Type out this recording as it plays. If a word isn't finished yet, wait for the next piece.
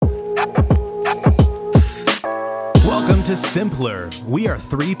to Simpler. We are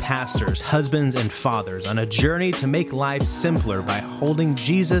three pastors, husbands, and fathers on a journey to make life simpler by holding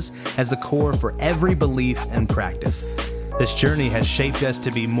Jesus as the core for every belief and practice. This journey has shaped us to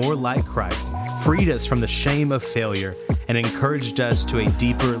be more like Christ, freed us from the shame of failure, and encouraged us to a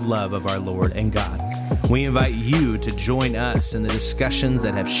deeper love of our Lord and God. We invite you to join us in the discussions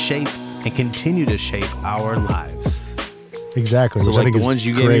that have shaped and continue to shape our lives. Exactly. So which I think the is ones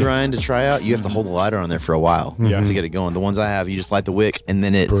you great. gave me, Ryan, to try out, you have to hold the lighter on there for a while to get it going. The ones I have, you just light the wick, and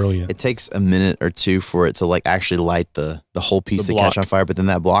then it takes a minute or two for it to like actually light the whole piece to catch on fire. But then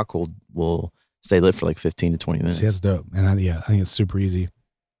that block will stay lit for like 15 to 20 minutes. See, that's dope. And I think it's super easy.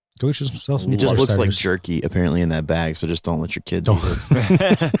 Go sell some. It just looks ciders. like jerky apparently in that bag, so just don't let your kids eat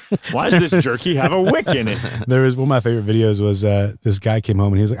it. Why does this jerky have a wick in it? There was one of my favorite videos was this guy came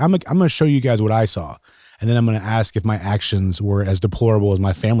home and he was like, I'm going to show you guys what I saw. And then I'm going to ask if my actions were as deplorable as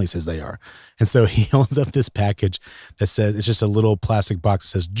my family says they are. And so he holds up this package that says, it's just a little plastic box that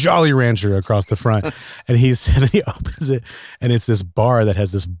says Jolly Rancher across the front. And he opens it and it's this bar that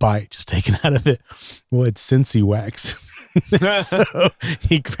has this bite just taken out of it. Well, it's Cincy wax. So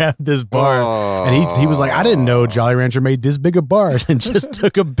he grabbed this bar and he was like, I didn't know Jolly Rancher made this big of bars, and just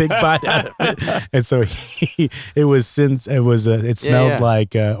took a big bite out of it. And so it smelled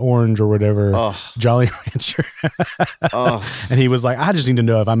like orange or whatever, Jolly Rancher. And he was like, I just need to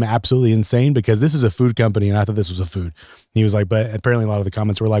know if I'm absolutely insane because this is a food company and I thought this was a food. He was like, but apparently a lot of the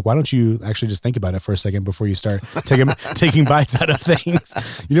comments were like, why don't you actually just think about it for a second before you start taking bites out of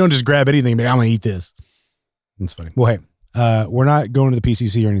things? You don't just grab anything and be like, I'm going to eat this. That's funny. Well, hey. We're not going to the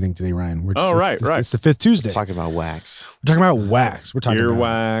PCC or anything today, Ryan. It's the fifth Tuesday. We're talking about wax. We're talking about wax. We're talking ear about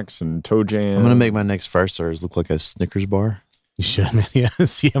wax and toe jam. I'm gonna make my next fire starters look like a Snickers bar. You should, man. Yeah,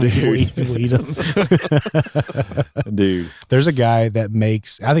 see how many people eat them. Dude, there's a guy that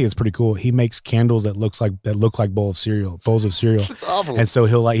makes. I think it's pretty cool. He makes candles that look like bowls of cereal. It's awful. And so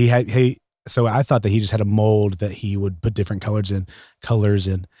So I thought that he just had a mold that he would put different colors in,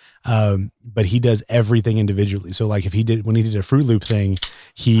 but he does everything individually. So like when he did a Fruit Loop thing,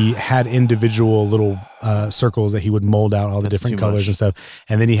 he had individual little circles that he would mold out all the different colors and stuff.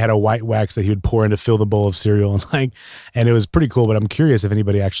 And then he had a white wax that he would pour in to fill the bowl of cereal and it was pretty cool. But I'm curious if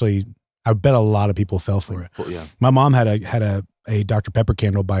anybody actually, I bet a lot of people fell for it. Well, yeah. My mom had a Dr. Pepper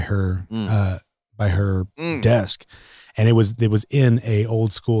candle by her desk. And it was in a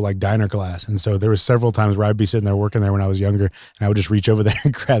old school like diner glass. And so there was several times where I'd be sitting there working there when I was younger and I would just reach over there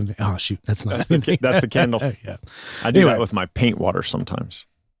and grab it. Oh shoot, that's not that's the candle. Yeah. I do that with my paint water sometimes.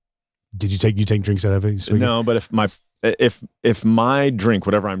 Did you take drinks out of it? No, but if my drink,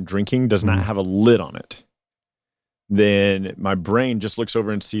 whatever I'm drinking, does not have a lid on it, then my brain just looks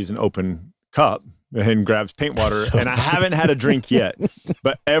over and sees an open cup and grabs paint water. And I haven't had a drink yet,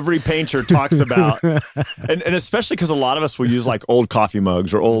 but every painter talks about, and especially because a lot of us will use like old coffee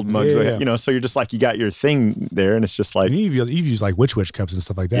mugs or old mugs, so you're just like, you got your thing there and it's just like. You've used like Witch cups and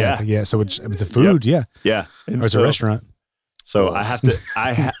stuff like that. Yeah. Yeah. So it's a food. Yep. Yeah. And or it's a restaurant. So I have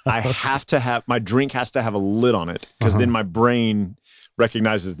to have, my drink has to have a lid on it because then my brain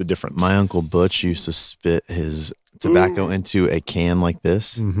recognizes the difference. My Uncle Butch used to spit his tobacco into a can like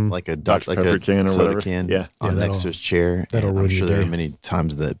this, like a Dr. Pepper can or soda whatever. can, next to his chair. That'll I'm sure there are many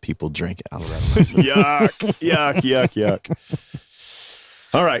times that people drink out of that. Yuck.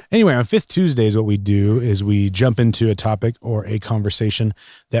 All right. Anyway, on Fifth Tuesdays, what we do is we jump into a topic or a conversation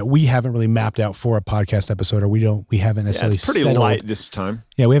that we haven't really mapped out for a podcast episode, or we haven't necessarily it's pretty settled. light this time.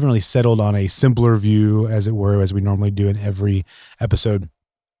 Yeah, we haven't really settled on a simpler view, as it were, as we normally do in every episode.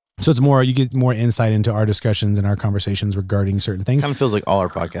 So it's more, you get more insight into our discussions and our conversations regarding certain things. Kind of feels like all our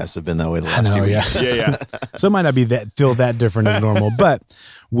podcasts have been that way the last few weeks. Yeah. So it might not be feel that different as normal, but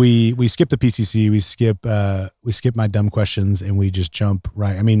we skip the PCC, we skip my dumb questions, and we just jump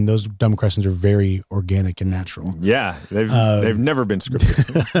right. I mean, those dumb questions are very organic and natural. Yeah, they've never been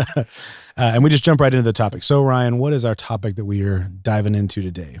scripted. And we just jump right into the topic. So Ryan, what is our topic that we are diving into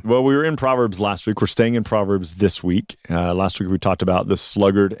today? Well, we were in Proverbs last week. We're staying in Proverbs this week. Last week we talked about the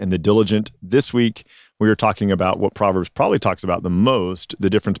sluggard and the diligent. This week we are talking about what Proverbs probably talks about the most, the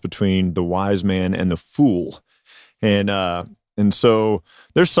difference between the wise man and the fool. And so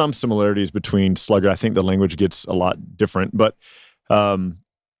there's some similarities between sluggard. I think the language gets a lot different, but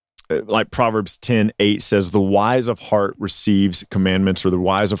like Proverbs 10:8 says, the wise of heart receives commandments, or the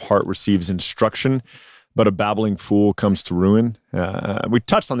wise of heart receives instruction, but a babbling fool comes to ruin. We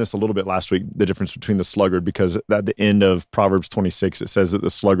touched on this a little bit last week, the difference between the sluggard, because at the end of Proverbs 26, it says that the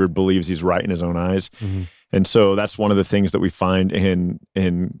sluggard believes he's right in his own eyes. Mm-hmm. And so that's one of the things that we find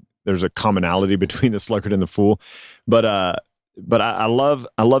in there's a commonality between the sluggard and the fool. But but I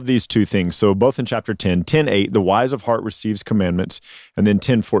love these two things. So both in chapter 10:8, the wise of heart receives commandments, and then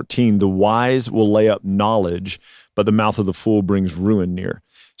 10:14, the wise will lay up knowledge, but the mouth of the fool brings ruin near.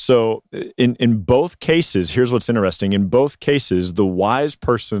 So in both cases, here's what's interesting. In both cases, the wise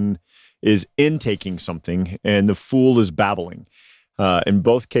person is intaking something, and the fool is babbling. In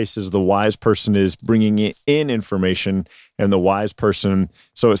both cases, the wise person is bringing in information, and the wise person,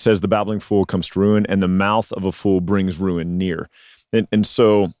 so it says the babbling fool comes to ruin, and the mouth of a fool brings ruin near. And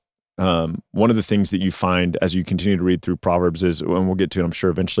so one of the things that you find as you continue to read through Proverbs is, and we'll get to it, I'm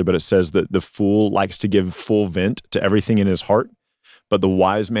sure, eventually, but it says that the fool likes to give full vent to everything in his heart, but the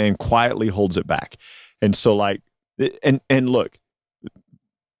wise man quietly holds it back. And so and look,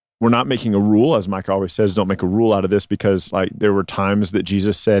 we're not making a rule, as Mike always says, don't make a rule out of this, because like there were times that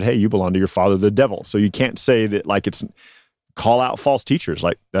Jesus said, hey, you belong to your father, the devil. So you can't say that like it's call out false teachers.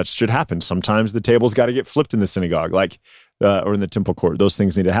 Like that should happen. Sometimes the table's got to get flipped in the synagogue, or in the temple court. Those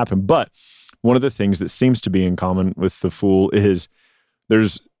things need to happen. But one of the things that seems to be in common with the fool is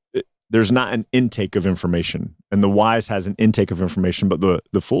there's not an intake of information, and the wise has an intake of information, but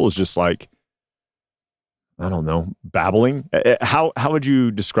the fool is just like, I don't know, babbling. How would you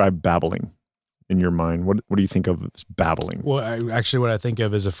describe babbling in your mind? What do you think of as babbling? Well, what I think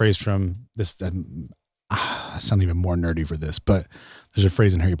of is a phrase from this. I sound even more nerdy for this, but there's a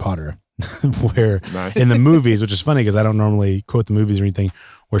phrase in Harry Potter where nice. In the movies, which is funny because I don't normally quote the movies or anything,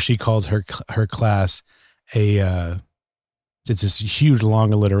 where she calls her class it's this huge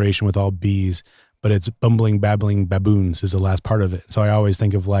long alliteration with all B's, but it's bumbling, babbling baboons is the last part of it. So I always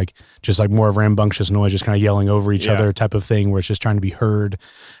think of just more of rambunctious noise, just kind of yelling over each other type of thing, where it's just trying to be heard,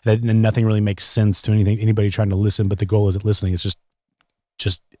 and nothing really makes sense to anybody trying to listen, but the goal isn't listening. It's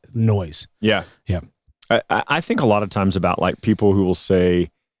just noise. Yeah. Yeah. I think a lot of times about like people who will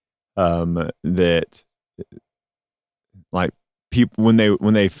say that like people when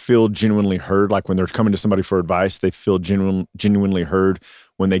they feel genuinely heard, like when they're coming to somebody for advice, they feel genuinely heard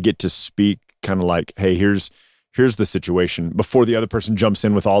when they get to speak, kind of like, hey, here's the situation, before the other person jumps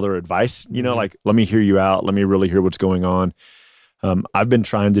in with all their advice, like, let me hear you out. Let me really hear what's going on. I've been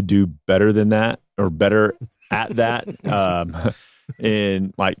trying to do better than that, or better at that,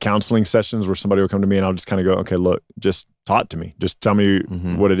 in like counseling sessions where somebody will come to me and I'll just kind of go, okay, look, just talk to me. Just tell me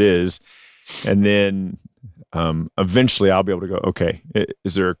what it is. And then eventually I'll be able to go, okay,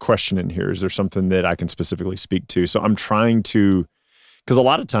 is there a question in here? Is there something that I can specifically speak to? So I'm trying to, because a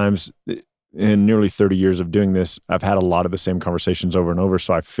lot of times in nearly 30 years of doing this, I've had a lot of the same conversations over and over.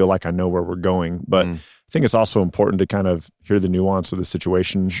 So I feel like I know where we're going, but I think it's also important to kind of hear the nuance of the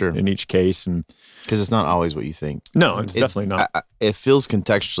situation in each case. And because it's not always what you think. No, it's definitely not. It feels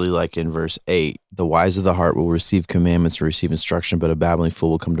contextually like in verse 8, the wise of the heart will receive commandments or receive instruction, but a babbling fool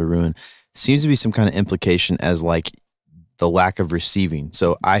will come to ruin. Seems to be some kind of implication as like the lack of receiving.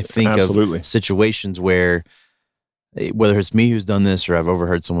 So I think of situations where, whether it's me who's done this or I've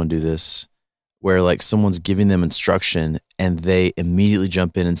overheard someone do this, where like someone's giving them instruction and they immediately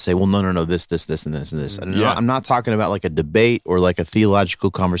jump in and say, well, no, this, and this, and this. And I'm not talking about like a debate or like a theological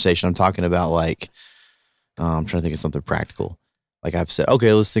conversation. I'm talking about like, I'm trying to think of something practical. Like I've said,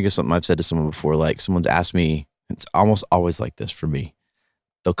 okay, let's think of something I've said to someone before. Like someone's asked me, it's almost always like this for me.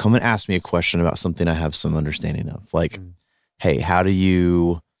 They'll come and ask me a question about something I have some understanding of. Like, hey, how do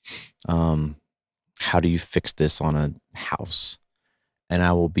you fix this on a house? And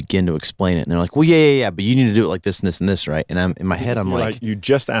I will begin to explain it. And they're like, well, yeah, but you need to do it like this and this and this, right? And I'm in my head, I'm like, you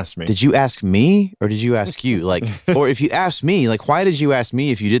just asked me. Did you ask me or did you ask you? Like, or if you asked me, like, why did you ask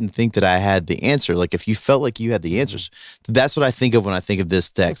me if you didn't think that I had the answer? Like, if you felt like you had the answers, that's what I think of when I think of this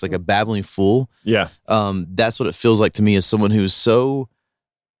text, like a babbling fool. Yeah. That's what it feels like to me, as someone who's so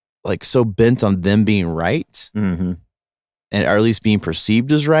bent on them being right. Mm-hmm. And or at least being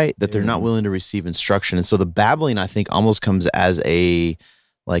perceived as right, that they're not willing to receive instruction. And so the babbling, I think, almost comes as a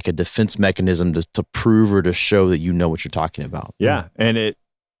defense mechanism to prove or to show that you know what you're talking about. Yeah, and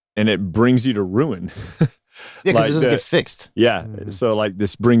it brings you to ruin. Yeah, because it doesn't get fixed. Yeah, so like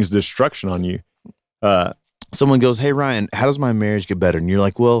this brings destruction on you. Someone goes, hey, Ryan, how does my marriage get better? And you're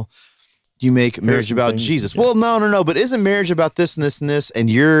like, well, you make marriage about Jesus. Yeah. Well, no, but isn't marriage about this and this and this? And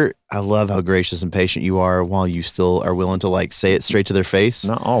I love how gracious and patient you are while you still are willing to like say it straight to their face.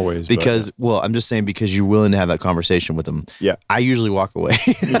 Not always. Because, well, I'm just saying because you're willing to have that conversation with them. Yeah. I usually walk away.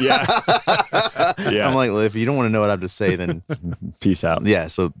 Yeah. I'm like, well, if you don't want to know what I have to say, then peace out. Yeah.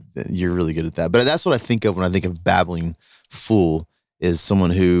 So you're really good at that. But that's what I think of when I think of babbling fool, is someone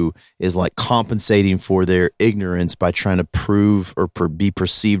who is like compensating for their ignorance by trying to prove or be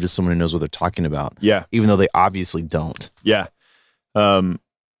perceived as someone who knows what they're talking about. Yeah. Even though they obviously don't. Yeah.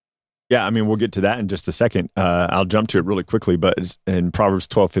 Yeah, I mean, we'll get to that in just a second. I'll jump to it really quickly, but in Proverbs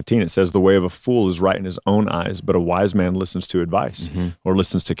 12:15, it says, the way of a fool is right in his own eyes, but a wise man listens to advice or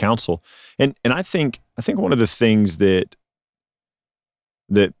listens to counsel. And I think one of the things that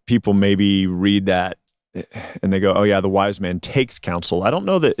people maybe read that and they go, oh yeah, the wise man takes counsel. I don't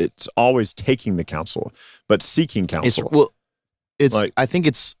know that it's always taking the counsel, but seeking counsel. I think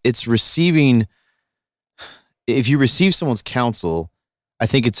it's receiving. If you receive someone's counsel, I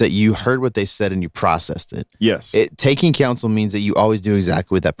think it's that you heard what they said and you processed it. Yes. Taking counsel means that you always do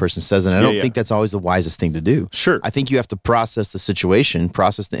exactly what that person says, and I don't think that's always the wisest thing to do. Sure. I think you have to process the situation,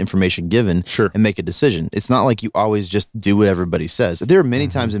 process the information given, and make a decision. It's not like you always just do what everybody says. There are many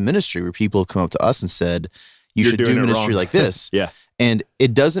times in ministry where people have come up to us and said, you should do ministry like this. Yeah. And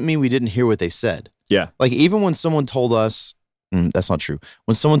it doesn't mean we didn't hear what they said. Yeah. Like even when someone told us, that's not true.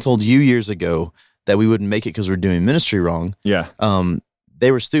 When someone told you years ago that we wouldn't make it because we're doing ministry wrong. Yeah.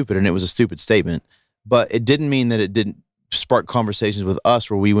 They were stupid and it was a stupid statement, but it didn't mean that it didn't spark conversations with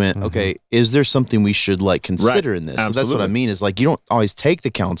us where we went, okay, is there something we should like consider in this? Absolutely. So that's what I mean is like, you don't always take the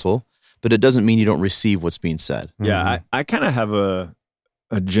counsel, but it doesn't mean you don't receive what's being said. Yeah. I kind of have a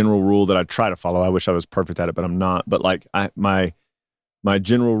general rule that I try to follow. I wish I was perfect at it, but I'm not. But like my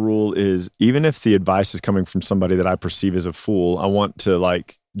general rule is even if the advice is coming from somebody that I perceive as a fool, I want to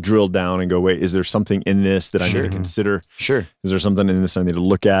like drill down and go, wait, is there something in this that I need to consider? Sure. Is there something in this I need to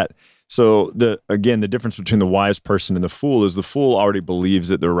look at? So the difference between the wise person and the fool is the fool already believes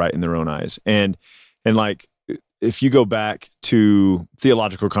that they're right in their own eyes. And like, if you go back to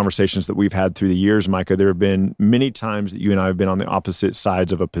theological conversations that we've had through the years, Micah, there have been many times that you and I have been on the opposite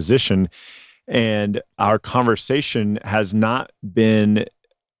sides of a position, and our conversation has not been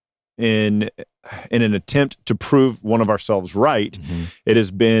in an attempt to prove one of ourselves right. It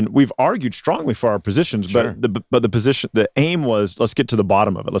has been, we've argued strongly for our positions, but the aim was, let's get to the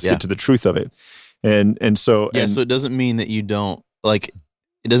bottom of it. Let's get to the truth of it. And so, so it doesn't mean that you don't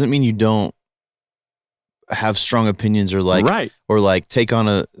have strong opinions or like, or like take on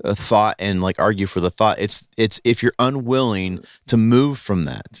a thought and like argue for the thought. It's if you're unwilling to move from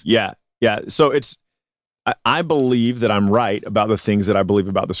that. Yeah. Yeah. So I believe that I'm right about the things that I believe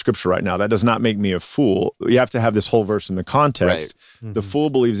about the scripture right now. That does not make me a fool. You have to have this whole verse in the context. Right. The fool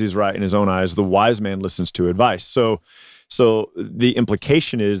believes he's right in his own eyes. The wise man listens to advice. So the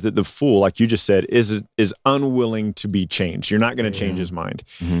implication is that the fool, like you just said, is unwilling to be changed. You're not going to change his mind.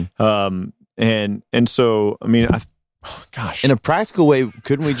 And so, I mean, gosh. In a practical way,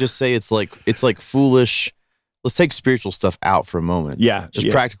 couldn't we just say it's like foolish? Let's take spiritual stuff out for a moment. Yeah. Just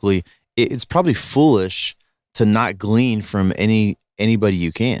practically. It's probably foolish to not glean from anybody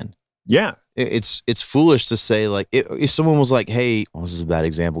you can. Yeah. It's foolish to say like, if someone was like, hey, well, this is a bad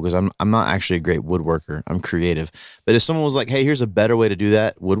example because I'm not actually a great woodworker. I'm creative. But if someone was like, hey, here's a better way to do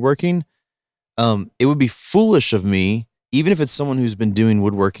that woodworking, it would be foolish of me, even if it's someone who's been doing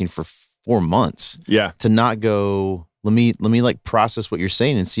woodworking for 4 months, to not go, let me like process what you're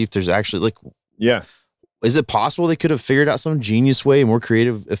saying and see if there's actually like, is it possible they could have figured out some genius way, a more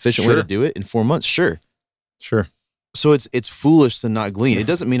creative, efficient way to do it in 4 months? Sure. So it's foolish to not glean. It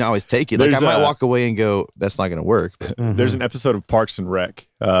doesn't mean I always take it. Like I might walk away and go, that's not going to work. There's an episode of Parks and Rec.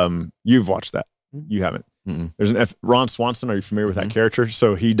 You've watched that. You haven't. There's Ron Swanson. Are you familiar with that character?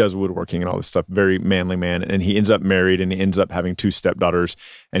 So he does woodworking and all this stuff. Very manly man. And he ends up married and he ends up having 2 stepdaughters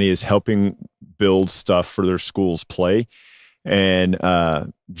and he is helping build stuff for their school's play. And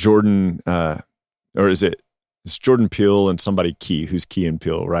Jordan, or it's Jordan Peele and somebody Key, who's Key and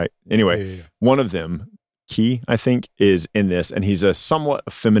Peele, right? Anyway, one of them, Key, I think, is in this, and he's a somewhat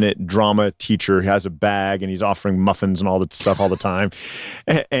effeminate drama teacher. He has a bag, and he's offering muffins and all that stuff all the time,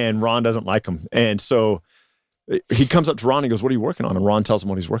 and Ron doesn't like him. And so he comes up to Ron and he goes, what are you working on? And Ron tells him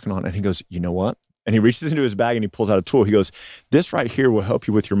what he's working on, and he goes, you know what? And he reaches into his bag and he pulls out a tool. He goes, this right here will help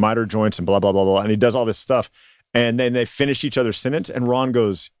you with your miter joints and blah, blah, blah, blah. And he does all this stuff, and then they finish each other's sentence, and Ron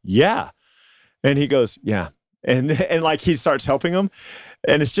goes, yeah. And he goes, yeah. And like he starts helping him.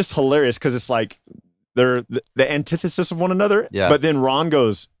 And it's just hilarious because it's like they're the antithesis of one another. Yeah. But then Ron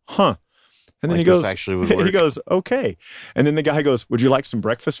goes, huh. And then like he goes, actually would work. He goes, okay. And then the guy goes, would you like some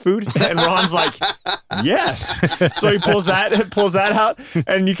breakfast food? And Ron's like, yes. So he pulls that out.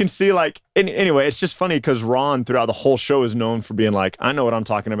 And you can see like, anyway, it's just funny because Ron throughout the whole show is known for being like, I know what I'm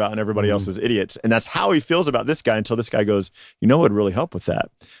talking about and everybody else is idiots. And that's how he feels about this guy until this guy goes, you know what would really help with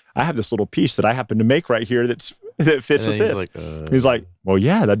that? I have this little piece that I happen to make right here that fits with this. Like, he's like, well,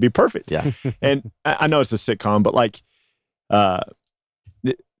 yeah, that'd be perfect. Yeah. And I know it's a sitcom, but like,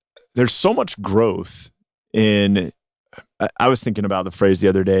 there's so much growth in I was thinking about the phrase the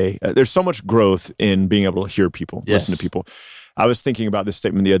other day. There's so much growth in being able to hear people, listen to people. I was thinking about this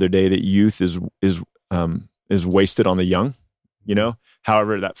statement the other day that youth is wasted on the young,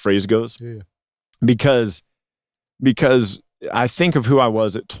 however that phrase goes. Yeah. Because I think of who I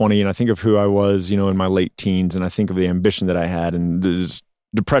was at 20 and I think of who I was, in my late teens, and I think of the ambition that I had and there's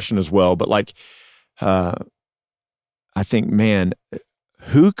depression as well. But I think, man,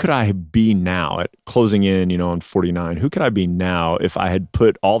 who could I be now at closing in, on 49? Who could I be now if I had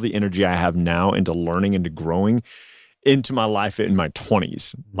put all the energy I have now into learning, into growing into my life in my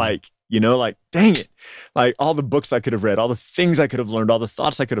 20s? Mm-hmm. Dang it. All the books I could have read, all the things I could have learned, all the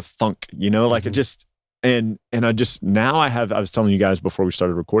thoughts I could have thunk, mm-hmm. It just, and I just, now I was telling you guys before we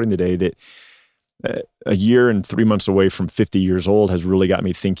started recording today that a year and 3 months away from 50 years old has really got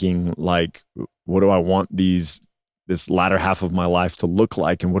me thinking, what do I want this latter half of my life to look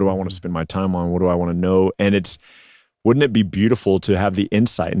like? And what do I want to spend my time on? What do I want to know? And wouldn't it be beautiful to have the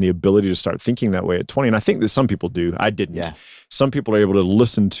insight and the ability to start thinking that way at 20? And I think that some people do. I didn't. Yeah. Some people are able to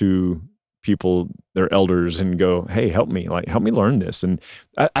listen to people, their elders, and go, hey, help me learn this. And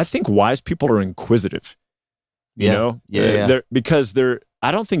I think wise people are inquisitive, because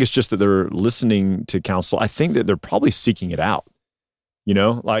I don't think it's just that they're listening to counsel. I think that they're probably seeking it out,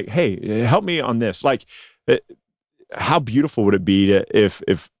 hey, help me on this. How beautiful would it be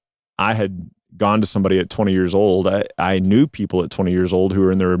if I had gone to somebody at 20 years old? I knew people at 20 years old who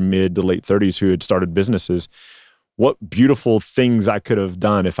were in their mid to late 30s who had started businesses. What beautiful things I could have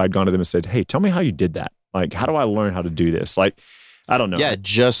done if I'd gone to them and said, hey, tell me how you did that. How do I learn how to do this? I don't know. Yeah,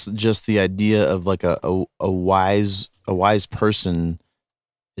 just the idea of a wise person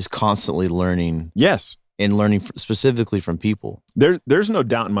is constantly learning. Yes. And learning specifically from people. There's no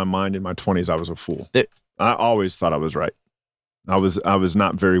doubt in my mind in my 20s I was a fool. I always thought I was right. I was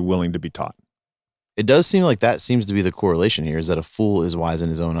not very willing to be taught. It does seem like that seems to be the correlation here, is that a fool is wise in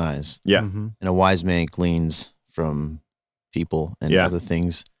his own eyes. Yeah. Mm-hmm. And a wise man gleans from people and other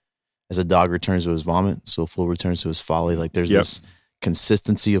things. As a dog returns to his vomit, so a fool returns to his folly. There's this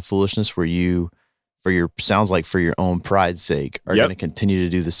consistency of foolishness where you, for your own pride's sake, are going to continue to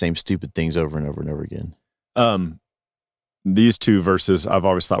do the same stupid things over and over and over again. These two verses I've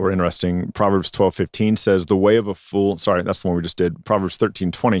always thought were interesting. Proverbs 12:15 says, the way of a fool, sorry, that's the one we just did. Proverbs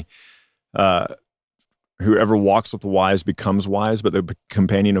 13:20, whoever walks with the wise becomes wise, but the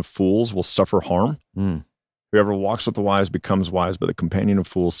companion of fools will suffer harm. Mm. Whoever walks with the wise becomes wise, but the companion of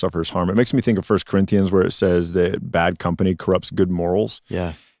fools suffers harm. It makes me think of 1 Corinthians where it says that bad company corrupts good morals.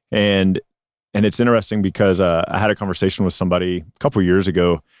 Yeah. And it's interesting because I had a conversation with somebody a couple of years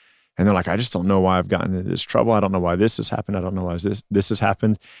ago, and they're like, I just don't know why I've gotten into this trouble. I don't know why this has happened. I don't know why this has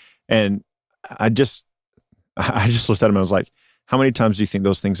happened. And I just looked at him and I was like, how many times do you think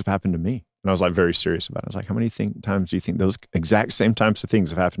those things have happened to me? And I was very serious about it. I was like, how many times do you think those exact same types of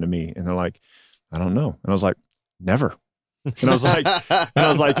things have happened to me? And they're like, I don't know. And I was like, never. And I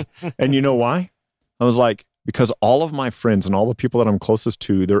was like, and you know why? I was like, because all of my friends and all the people that I'm closest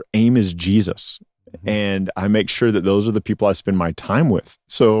to, their aim is Jesus. Mm-hmm. And I make sure that those are the people I spend my time with.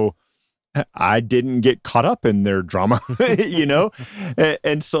 So I didn't get caught up in their drama,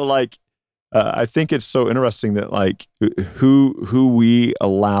 And so I think it's so interesting that who we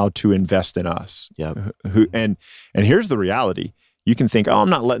allow to invest in us. Yeah. And here's the reality. You can think, I'm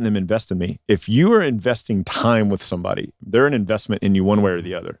not letting them invest in me. If you are investing time with somebody, they're an investment in you one way or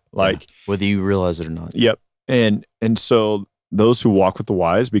the other. Whether you realize it or not. Yep. And so those who walk with the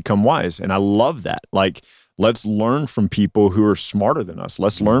wise become wise. And I love that. Let's learn from people who are smarter than us.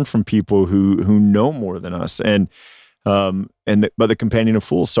 Let's learn from people who know more than us. But the companion of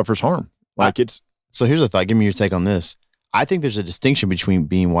fools suffers harm. So here's a thought. Give me your take on this. I think there's a distinction between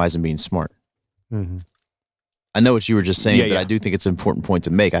being wise and being smart. Mm-hmm. I know what you were just saying, but I do think it's an important point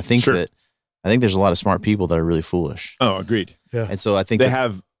to make. I think there's a lot of smart people that are really foolish. Oh, agreed. Yeah. And so I think they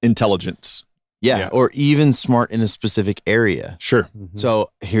have intelligence. Yeah, or even smart in a specific area. Sure. Mm-hmm. So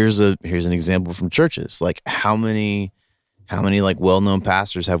here's an example from churches. How many well-known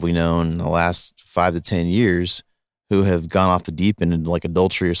pastors have we known in the last 5 to 10 years who have gone off the deep end into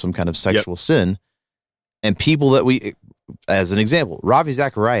adultery or some kind of sexual sin? And people that we, as an example, Ravi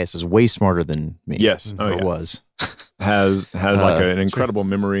Zacharias is way smarter than me. Yes. Or was. has an incredible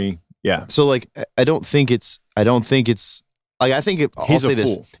memory. Yeah. So I think he's a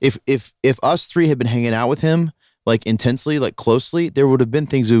fool. If us three had been hanging out with him intensely, closely, there would have been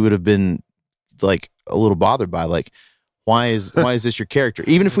things we would have been a little bothered by. Why is this your character?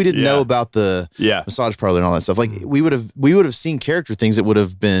 Even if we didn't know about the massage parlor and all that stuff, we would have seen character things that would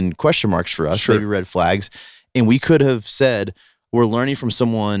have been question marks for us, maybe red flags, and we could have said, we're learning from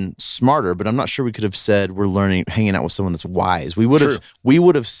someone smarter, but I'm not sure we could have said we're hanging out with someone that's wise. We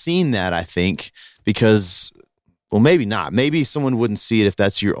would have seen that, I think, because, well, maybe not. Maybe someone wouldn't see it if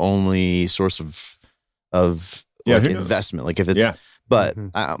that's your only source of like investment. Like if it's, but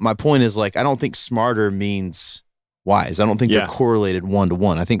my point is, like, I don't think smarter means wise. I don't think they're correlated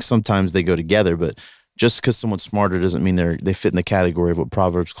 1-to-1. I think sometimes they go together, but just because someone's smarter doesn't mean they fit in the category of what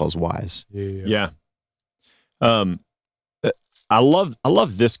Proverbs calls wise. Yeah. I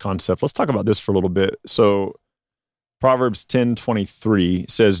love this concept. Let's talk about this for a little bit. So Proverbs 10:23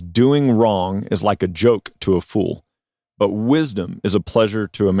 says, doing wrong is like a joke to a fool, but wisdom is a pleasure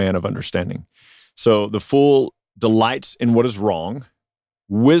to a man of understanding. So the fool delights in what is wrong.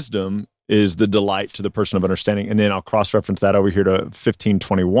 Wisdom is the delight to the person of understanding. And then I'll cross-reference that over here to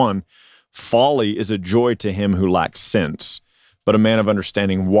 15:21. Folly is a joy to him who lacks sense, but a man of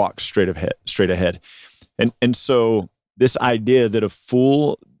understanding walks straight ahead. And so this idea that a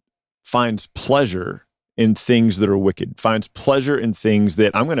fool finds pleasure in things that are wicked, finds pleasure in things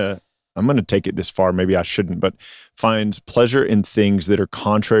that I'm gonna take it this far, maybe I shouldn't, but finds pleasure in things that are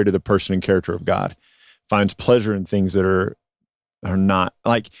contrary to the person and character of God, finds pleasure in things that are not,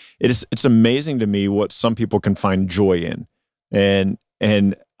 like, it's amazing to me what some people can find joy in.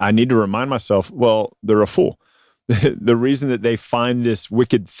 And I need to remind myself, well, they're a fool. The reason that they find this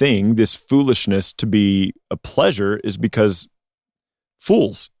wicked thing, this foolishness, to be a pleasure is because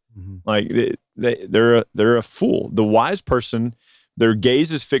fools, like they're a fool. The wise person, their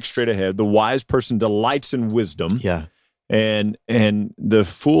gaze is fixed straight ahead. The wise person delights in wisdom, and the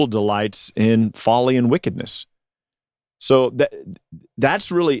fool delights in folly and wickedness. So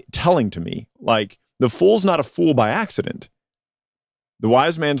that's really telling to me. Like, the fool's not a fool by accident. The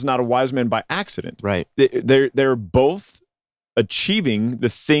wise man's not a wise man by accident. Right. They're both achieving the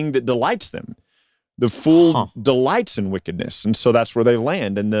thing that delights them. The fool delights in wickedness, and so that's where they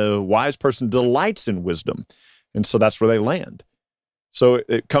land. And the wise person delights in wisdom, and so that's where they land. So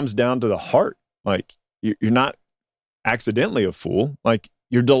it comes down to the heart. Like, you're not accidentally a fool. Like,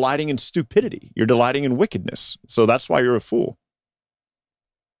 you're delighting in stupidity. You're delighting in wickedness. So that's why you're a fool.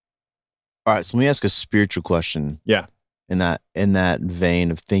 All right, so let me ask a spiritual question. Yeah. In that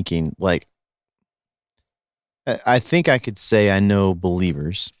vein of thinking, like, I think I could say I know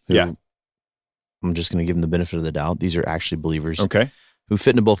believers who, I'm just going to give them the benefit of the doubt. These are actually believers, who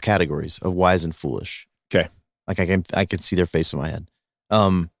fit into both categories of wise and foolish. Okay, like I can see their face in my head.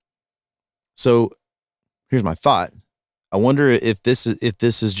 So here's my thought. I wonder if this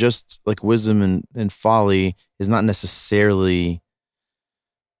is just like wisdom and folly is not necessarily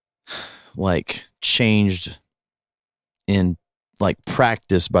like changed in like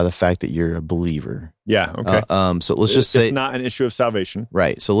practice by the fact that you're a believer. Yeah. Okay. So let's just say it's not an issue of salvation.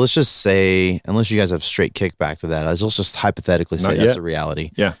 Right. So let's just say, unless you guys have straight kickback to that, let's just hypothetically say that's a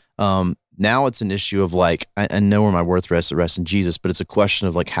reality. Yeah. Now it's an issue of like, I know where my worth rests in Jesus, but it's a question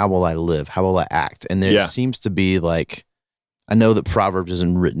of like, how will I live? How will I act? And there seems to be like, I know that Proverbs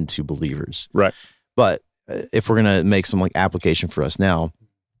isn't written to believers. Right. But if we're going to make some like application for us now,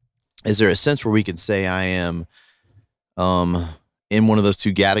 is there a sense where we could say I am, in one of those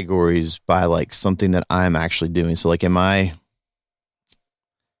two categories by like something that I'm actually doing? So like, am I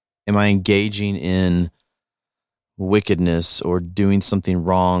engaging in wickedness or doing something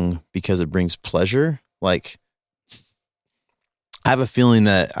wrong because it brings pleasure? Like, I have a feeling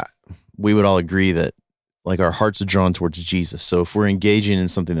that we would all agree that like our hearts are drawn towards Jesus. So if we're engaging in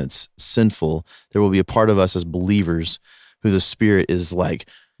something that's sinful, there will be a part of us as believers who the Spirit is like,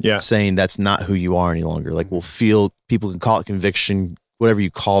 saying that's not who you are any longer. Like, we'll feel, people can call it conviction, whatever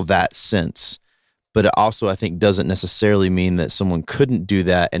you call that sense. But it also, I think, doesn't necessarily mean that someone couldn't do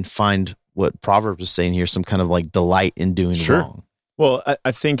that and find what Proverbs is saying here, some kind of like delight in doing wrong. Well,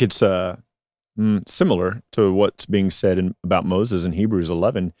 I think it's similar to what's being said about Moses in Hebrews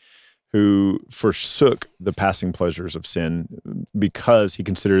 11, who forsook the passing pleasures of sin because he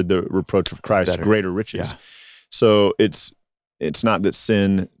considered the reproach of Christ greater riches. Yeah. So it's not that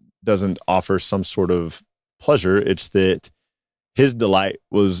sin doesn't offer some sort of pleasure. It's that his delight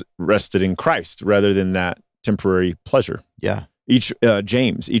was rested in Christ rather than that temporary pleasure. Yeah. Each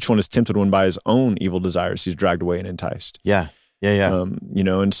one is tempted when by his own evil desires he's dragged away and enticed. Yeah.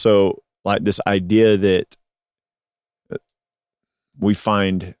 And so like this idea that we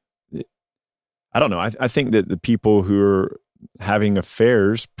find, I don't know. I think that the people who are having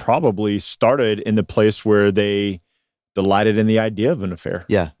affairs probably started in the place where they delighted in the idea of an affair.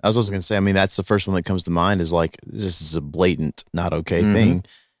 Yeah. I was also going to say, I mean, that's the first one that comes to mind is like, this is a blatant, not okay thing.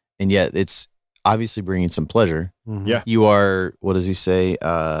 And yet it's obviously bringing some pleasure. Yeah. You are, what does he say?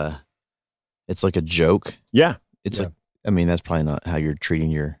 It's like a joke. Yeah. It's like, I mean, that's probably not how you're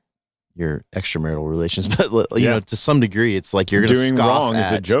treating your extramarital relations, but you know, to some degree, it's like you're going to doing wrong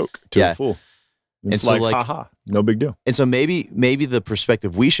is a joke to a fool. It's like, haha, no big deal. And so maybe the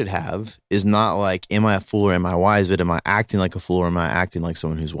perspective we should have is not like, am I a fool or am I wise? But am I acting like a fool or am I acting like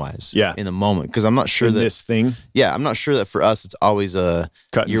someone who's wise? Yeah. In the moment, because I'm not sure in that this thing. Yeah, I'm not sure that for us it's always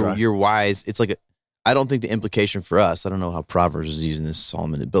you're wise. It's like I don't think the implication for us. I don't know how Proverbs is using this,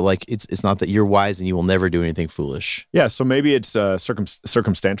 Solomon, but like it's not that you're wise and you will never do anything foolish. Yeah. So maybe it's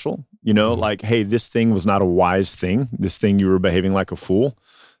circumstantial. You know, like, hey, this thing was not a wise thing. This thing you were behaving like a fool.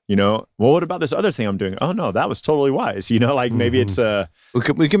 You know, well, what about this other thing I'm doing? Oh no, that was totally wise. You know, like maybe it's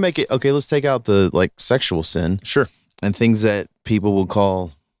we can make it okay. Let's take out the like sexual sin, sure, and things that people will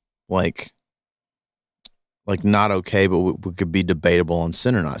call like not okay, but could be debatable on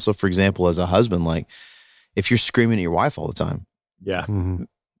sin or not. So, for example, as a husband, like if you're screaming at your wife all the time, yeah,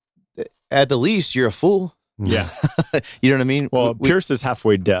 at the least you're a fool. Yeah. You know what I mean? Well, Pierce is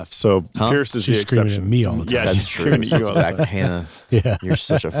halfway deaf, so Pierce is she's the exception. Screaming at me all the time. Yeah, that's true. That's back to Hannah. Yeah. You're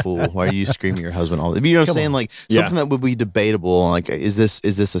such a fool. Why are you screaming at your husband all the time? You know what I'm saying? Like something that would be debatable, like is this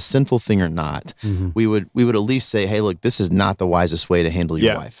a sinful thing or not? We would at least say, hey, look, this is not the wisest way to handle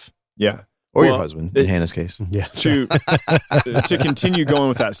your wife. Yeah. Or your husband, in Hannah's case. Yeah. To continue going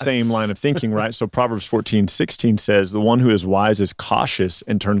with that same line of thinking, right? So Proverbs 14:16 says, the one who is wise is cautious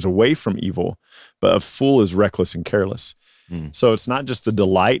and turns away from evil, but a fool is reckless and careless. So it's not just a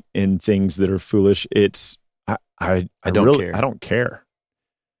delight in things that are foolish. It's, I don't care.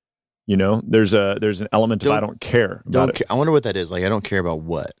 You know, there's an element of I don't care about it. I wonder what that is. Like, I don't care about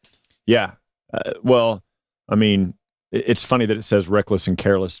what? Yeah. Well, I mean, it's funny that it says reckless and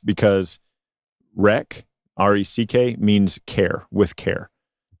careless because REC, R-E-C-K, means care, with care.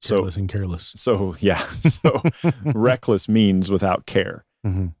 Careless and careless. So, yeah. So reckless means without care.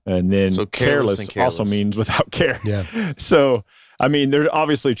 And then careless also means without care. Yeah. So, I mean, they're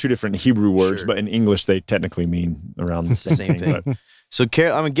obviously two different Hebrew words, but in English, they technically mean around the same thing. But. So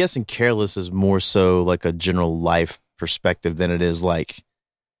I'm guessing careless is more so like a general life perspective than it is like,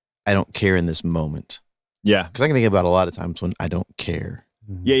 I don't care in this moment. Yeah. Because I can think about a lot of times when I don't care.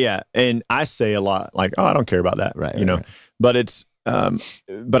 Yeah. And I say a lot like, oh, I don't care about that. Right. You know, but it's,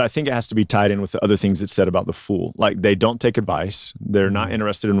 but I think it has to be tied in with the other things it said about the fool. Like they don't take advice. They're not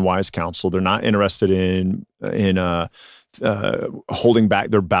interested in wise counsel. They're not interested in holding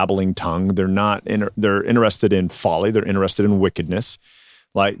back their babbling tongue. They're interested in folly. They're interested in wickedness.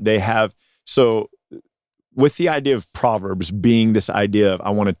 Like they have, so with the idea of Proverbs being this idea of,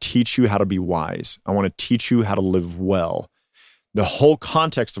 I want to teach you how to be wise. I want to teach you how to live well. The whole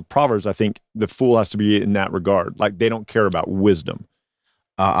context of Proverbs, I think the fool has to be in that regard. Like they don't care about wisdom.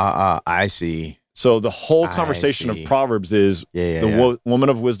 I see. So the whole conversation of Proverbs is woman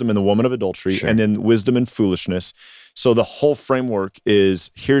of wisdom and the woman of adultery, and then wisdom and foolishness. So the whole framework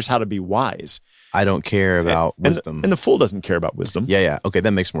is, here's how to be wise. I don't care about wisdom. And the fool doesn't care about wisdom. Yeah. Okay,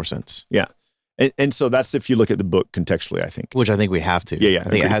 that makes more sense. Yeah. And so that's if you look at the book contextually, I think. Which I think we have to. Yeah. I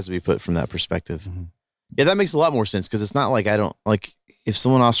think it has to be put from that perspective. Yeah, that makes a lot more sense because it's not like I don't, like if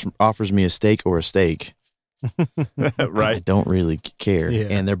someone offers me a steak or a steak, right? I don't really care. Yeah.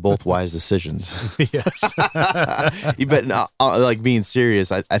 And they're both wise decisions. Yes. But like being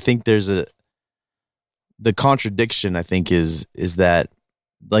serious, I think there's the contradiction, I think, is that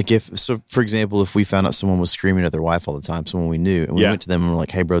like for example, if we found out someone was screaming at their wife all the time, someone we knew, and we went to them and we're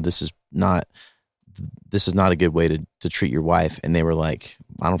like, hey bro, this is not a good way to treat your wife. And they were like,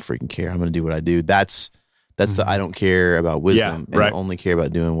 I don't freaking care. I'm going to do what I do. That's the I don't care about wisdom and I only care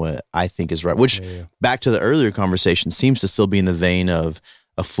about doing what I think is right, which back to the earlier conversation seems to still be in the vein of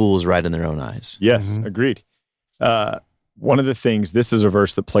a fool is right in their own eyes. Yes, agreed. One of the things, this is a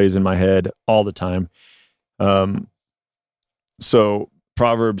verse that plays in my head all the time. So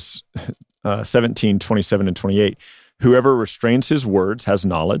Proverbs 17:27 and 28, whoever restrains his words has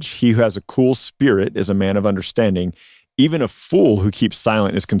knowledge. He who has a cool spirit is a man of understanding. Even a fool who keeps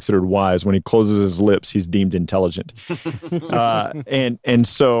silent is considered wise. When he closes his lips, he's deemed intelligent. And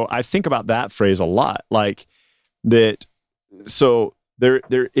so I think about that phrase a lot, like that. So there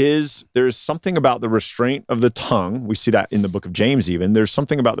is something about the restraint of the tongue. We see that in the book of James. Even there's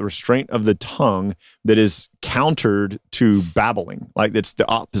something about the restraint of the tongue that is countered to babbling. Like it's the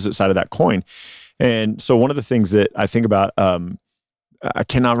opposite side of that coin. And so one of the things that I think about, I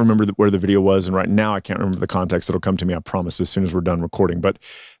cannot remember where the video was, and right now I can't remember the context. It'll come to me, I promise, as soon as we're done recording. But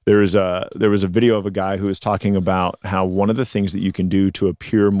there was a video of a guy who was talking about how one of the things that you can do to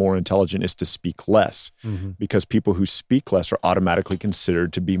appear more intelligent is to speak less, because people who speak less are automatically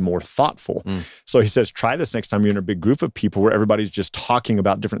considered to be more thoughtful. So he says, try this next time you're in a big group of people where everybody's just talking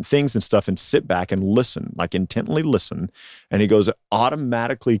about different things and stuff, and sit back and listen, like intently listen. And he goes, it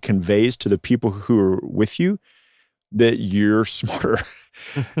automatically conveys to the people who are with you that you're smarter.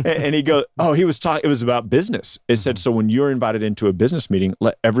 And he goes, it was about business. It said, so when you're invited into a business meeting,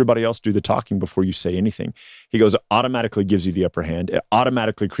 let everybody else do the talking before you say anything. He goes, it automatically gives you the upper hand. It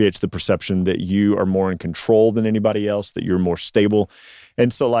automatically creates the perception that you are more in control than anybody else, that you're more stable.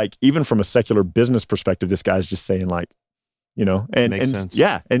 And so like, even from a secular business perspective, this guy's just saying like, and sense.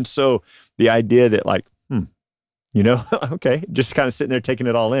 Yeah. And so the idea that like, okay, just kind of sitting there taking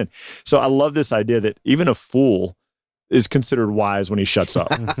it all in. So I love this idea that even a fool is considered wise when he shuts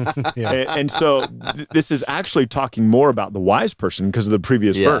up. And so this is actually talking more about the wise person because of the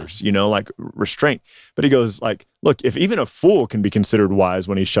previous verse, like restraint. But he goes like, look, if even a fool can be considered wise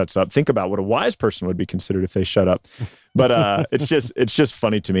when he shuts up, think about what a wise person would be considered if they shut up. But it's just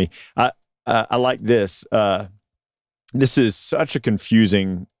funny to me. I like this. This is such a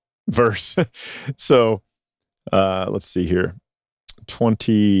confusing verse. So let's see here.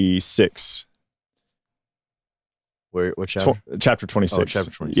 26. What chapter? Chapter 26. Oh, chapter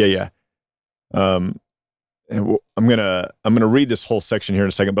 26. Yeah. And I'm gonna read this whole section here in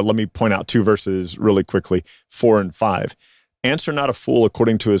a second, but let me point out 2 verses really quickly, 4 and 5. Answer not a fool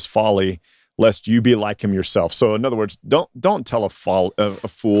according to his folly, lest you be like him yourself. So in other words, don't tell a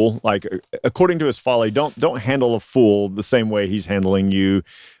fool like according to his folly. Don't handle a fool the same way he's handling you,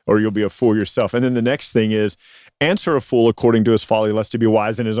 or you'll be a fool yourself. And then the next thing is, answer a fool according to his folly, lest he be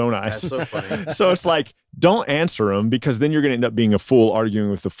wise in his own eyes. That's so funny. So it's like, don't answer him, because then you're going to end up being a fool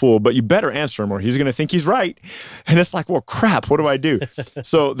arguing with the fool, but you better answer him or he's going to think he's right. And it's like, well, crap, what do I do?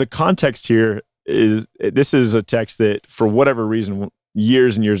 So the context here is, this is a text that for whatever reason,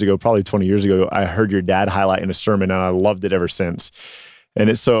 years and years ago, probably 20 years ago, I heard your dad highlight in a sermon, and I loved it ever since.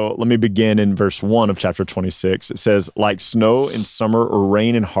 And so let me begin in verse 1 of chapter 26. It says, like snow in summer or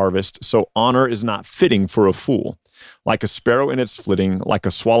rain in harvest, so honor is not fitting for a fool. Like a sparrow in its flitting, like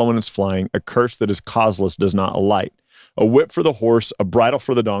a swallow in its flying, a curse that is causeless does not alight. A whip for the horse, a bridle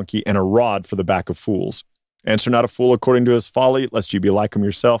for the donkey, and a rod for the back of fools. Answer not a fool according to his folly, lest you be like him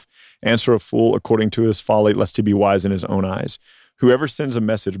yourself. Answer a fool according to his folly, lest he be wise in his own eyes. Whoever sends a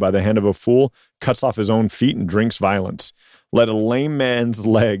message by the hand of a fool cuts off his own feet and drinks violence. Like a lame man's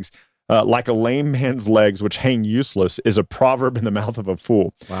legs, which hang useless, is a proverb in the mouth of a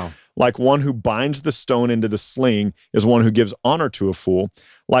fool. Wow. Like one who binds the stone into the sling is one who gives honor to a fool.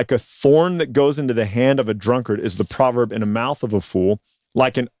 Like a thorn that goes into the hand of a drunkard is the proverb in the mouth of a fool.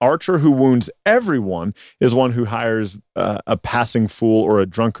 Like an archer who wounds everyone is one who hires a passing fool or a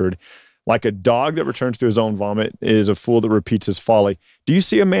drunkard. Like a dog that returns to his own vomit is a fool that repeats his folly. Do you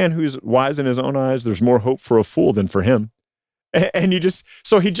see a man who's wise in his own eyes? There's more hope for a fool than for him. And he just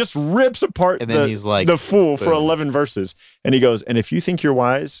rips apart he's like, the fool for 11 verses. And he goes, and if you think you're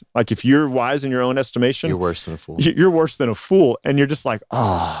wise, like if you're wise in your own estimation, you're worse than a fool. You're worse than a fool. And you're just like,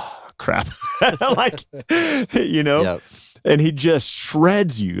 oh, crap. Like, Yep. And he just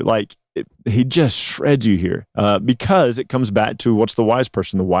shreds you. He just shreds you here because it comes back to what's the wise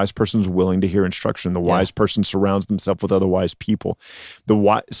person? The wise person's willing to hear instruction. The wise person surrounds themselves with other wise people. The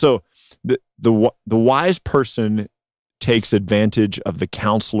wise person takes advantage of the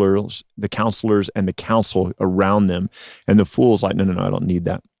counselors and the counsel around them. And the fool's like, no, I don't need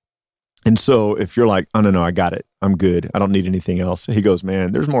that. And so if you're like, oh, no, I got it. I'm good. I don't need anything else. He goes,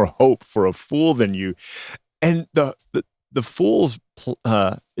 man, there's more hope for a fool than you. And the fool's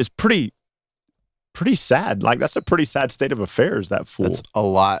is pretty sad. Like that's a pretty sad state of affairs, that fool. That's a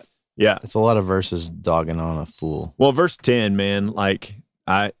lot. Yeah. It's a lot of verses dogging on a fool. Well, verse 10, man, like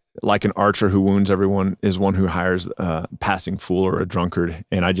an archer who wounds everyone is one who hires a passing fool or a drunkard.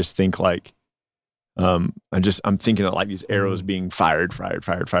 And I just think like, I'm thinking of like these arrows being fired,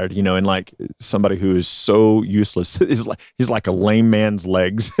 and like somebody who is so useless he's like a lame man's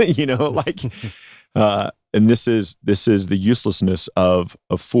legs, and this is the uselessness of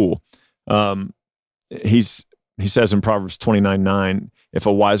a fool. He says in Proverbs 29:9, if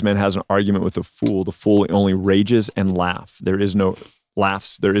a wise man has an argument with a fool, the fool only rages and laughs. There is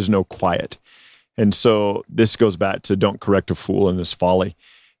no quiet. And so this goes back to don't correct a fool in his folly.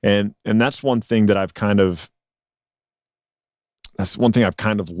 And that's one thing that I've kind of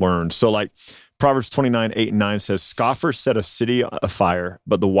learned. So like Proverbs 29:8-9 says, "Scoffers set a city afire,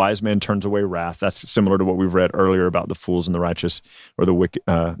 but the wise man turns away wrath." That's similar to what we've read earlier about the fools and the righteous, or the wicked,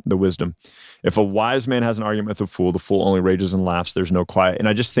 the wisdom. If a wise man has an argument with a fool, the fool only rages and laughs. There's no quiet. And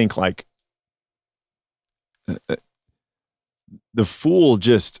I just think like the fool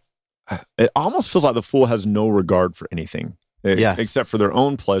it almost feels like the fool has no regard for anything, except for their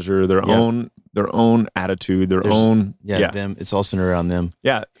own pleasure, their own attitude, them. It's all centered around them.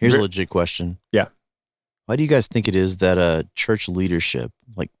 Yeah. Here's a legit question. Yeah. Why do you guys think it is that church leadership,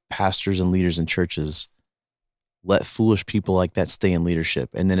 like pastors and leaders in churches, let foolish people like that stay in leadership,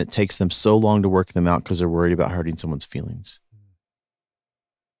 and then it takes them so long to work them out because they're worried about hurting someone's feelings?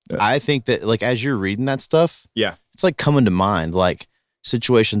 I think that, like, as you're reading that stuff, it's like coming to mind, like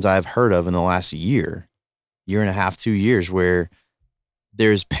situations I've heard of in the last year and a half, 2 years, where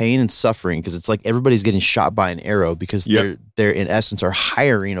there's pain and suffering because it's like everybody's getting shot by an arrow because they're in essence are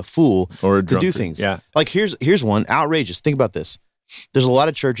hiring a fool to do things. Yeah. Like here's one outrageous. Think about this. There's a lot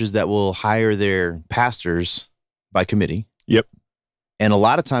of churches that will hire their pastors by committee. Yep. And a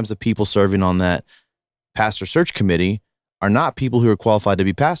lot of times the people serving on that pastor search committee are not people who are qualified to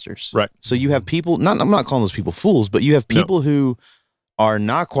be pastors. Right. So you have people, I'm not calling those people fools, but you have people who are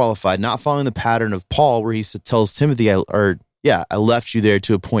not qualified, not following the pattern of Paul, where he tells Timothy, I left you there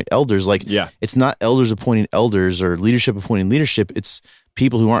to appoint elders. Like, it's not elders appointing elders or leadership appointing leadership. It's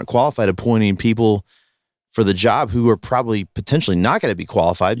people who aren't qualified appointing people for the job who are probably potentially not going to be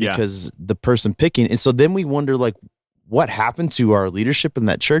qualified because the person picking. And so then we wonder, like, what happened to our leadership in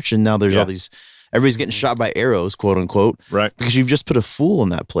that church? And now there's all these, everybody's getting shot by arrows, quote unquote, right? Because you've just put a fool in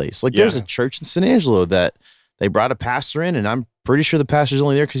that place. Like, there's a church in San Angelo that they brought a pastor in, and I'm pretty sure the pastor's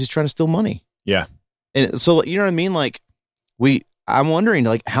only there because he's trying to steal money. Yeah. And so, you know what I mean? Like, I'm wondering,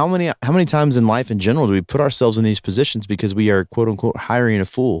 like, how many times in life in general do we put ourselves in these positions because we are, quote unquote, hiring a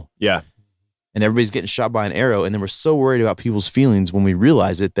fool? Yeah. And everybody's getting shot by an arrow, and then we're so worried about people's feelings when we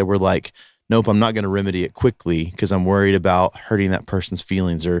realize it that we're like, nope, I'm not going to remedy it quickly because I'm worried about hurting that person's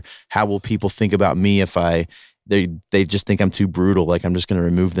feelings, or how will people think about me if they just think I'm too brutal, like I'm just going to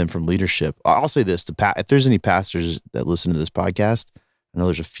remove them from leadership. I'll say this, if there's any pastors that listen to this podcast, I know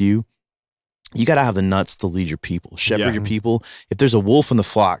there's a few, you got to have the nuts to lead your people, shepherd your people. If there's a wolf in the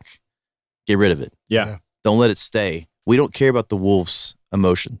flock, get rid of it. Yeah. Don't let it stay. We don't care about the wolf's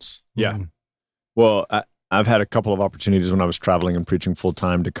emotions. Yeah. Well, I've had a couple of opportunities when I was traveling and preaching full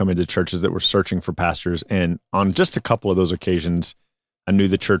time to come into churches that were searching for pastors. And on just a couple of those occasions, I knew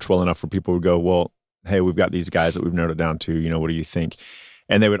the church well enough where people would go, well, hey, we've got these guys that we've narrowed it down to, what do you think?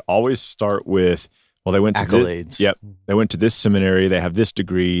 And they would always start with, well, they went to accolades. They went to this seminary, they have this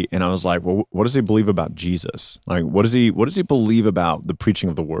degree. And I was like, well, what does he believe about Jesus? Like, what does he believe about the preaching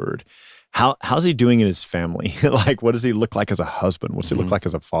of the word? How's he doing in his family? Like, what does he look like as a husband? What's he look like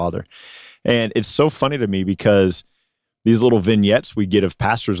as a father? And it's so funny to me because these little vignettes we get of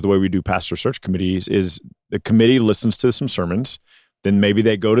pastors, the way we do pastor search committees, is the committee listens to some sermons, then maybe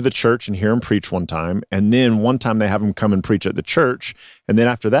they go to the church and hear him preach one time, and then one time they have him come and preach at the church, and then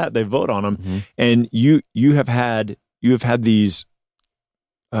after that they vote on him. Mm-hmm. And you have had these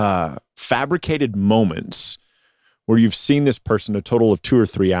fabricated moments where you've seen this person a total of 2 or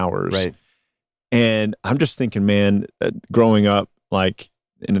 3 hours, right? And I'm just thinking, man, growing up like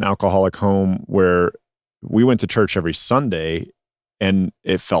in an alcoholic home where we went to church every Sunday, and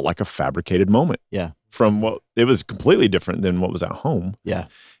it felt like a fabricated moment. Yeah. From what it was completely different than what was at home. Yeah.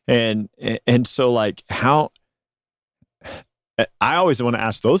 And so like how I always want to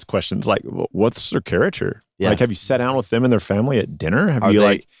ask those questions, like what's their character? Yeah. Like, have you sat down with them and their family at dinner?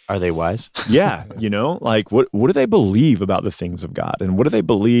 Are they wise? Yeah. Like what do they believe about the things of God, and what do they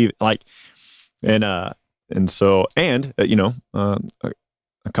believe? Like, a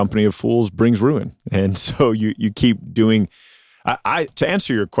company of fools brings ruin. And so you keep doing, to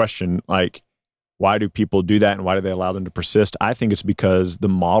answer your question, like, why do people do that and why do they allow them to persist? I think it's because the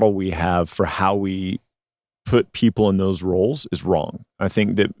model we have for how we put people in those roles is wrong. I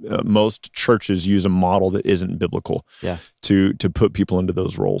think that most churches use a model that isn't biblical to put people into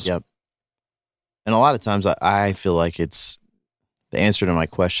those roles. Yep. And a lot of times I feel like it's the answer to my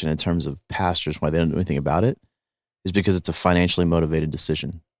question in terms of pastors, why they don't do anything about it, is because it's a financially motivated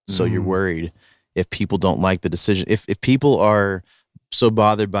decision. So you're worried if people don't like the decision, if people are so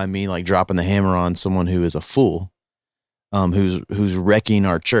bothered by me like dropping the hammer on someone who is a fool, who's wrecking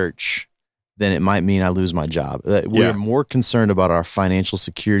our church, then it might mean I lose my job. We're more concerned about our financial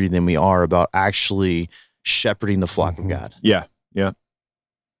security than we are about actually shepherding the flock of God. Yeah, yeah.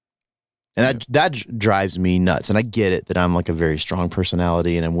 And that drives me nuts. And I get it that I'm like a very strong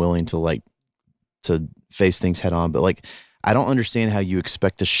personality and I'm willing to face things head on. But like, I don't understand how you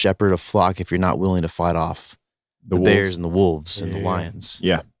expect to shepherd a flock if you're not willing to fight off the bears and the wolves and the lions.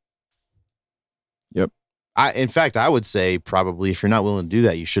 Yeah. Yep. In fact, I would say probably if you're not willing to do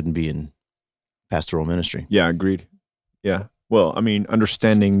that, you shouldn't be in pastoral ministry. Yeah, agreed. Yeah. Well, I mean,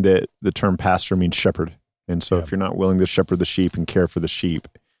 understanding that the term pastor means shepherd. And so if you're not willing to shepherd the sheep and care for the sheep,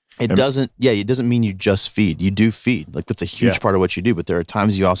 it doesn't mean you just feed. You do feed. Like that's a huge part of what you do, but there are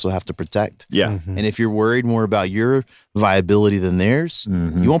times you also have to protect. Yeah. Mm-hmm. And if you're worried more about your viability than theirs,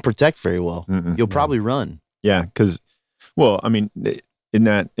 you won't protect very well. You'll probably run. Yeah. Cause, well, I mean, in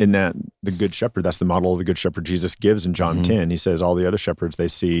that, the good shepherd, that's the model of the good shepherd Jesus gives in John 10. He says all the other shepherds they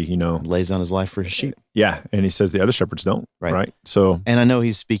see, lays down his life for his sheep. Yeah. And he says the other shepherds don't. Right. So, and I know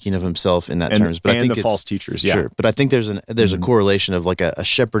he's speaking of himself in that terms, but I think the false teachers. Yeah. Sure. But I think there's a correlation of like a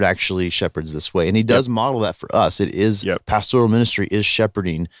shepherd actually shepherds this way. And he does model that for us. It is pastoral ministry is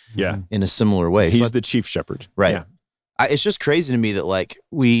shepherding in a similar way. He's the chief shepherd. Right. Yeah. It's just crazy to me that like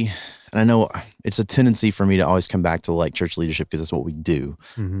and I know it's a tendency for me to always come back to like church leadership because that's what we do.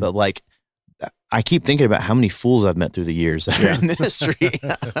 But like, I keep thinking about how many fools I've met through the years that are in ministry.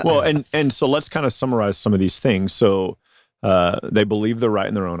 Well, and so let's kind of summarize some of these things. So they believe they're right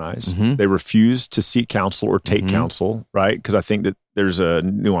in their own eyes. They refuse to seek counsel or take counsel, right? Because I think that there's a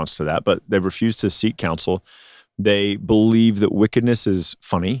nuance to that, but they refuse to seek counsel. They believe that wickedness is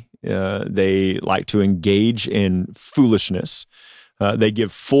funny. They like to engage in foolishness. They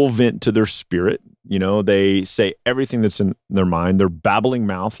give full vent to their spirit. They say everything that's in their mind. Their babbling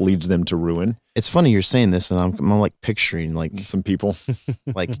mouth leads them to ruin. It's funny you're saying this, and I'm like picturing like some people,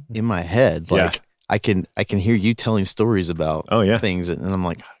 like in my head, like I can hear you telling stories about things, and I'm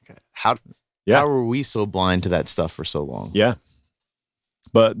like, how were we so blind to that stuff for so long? Yeah,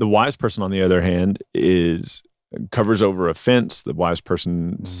 but the wise person, on the other hand, covers over offense. The wise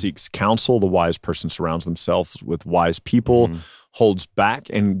person seeks counsel. The wise person surrounds themselves with wise people. Holds back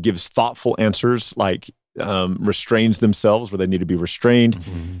and gives thoughtful answers, like restrains themselves where they need to be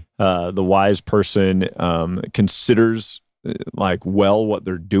restrained. The wise person considers what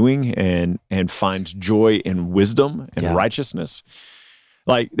they're doing and finds joy in wisdom and righteousness.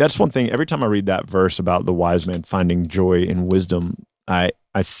 Like that's one thing. Every time I read that verse about the wise man finding joy in wisdom, I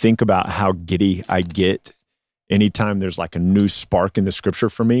think about how giddy I get anytime there's like a new spark in the scripture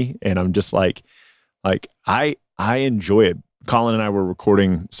for me, and I'm just like I enjoy it. Colin and I were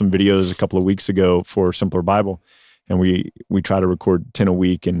recording some videos a couple of weeks ago for Simpler Bible, and we try to record 10 a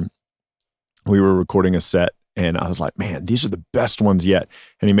week, and we were recording a set, and I was like, man, these are the best ones yet.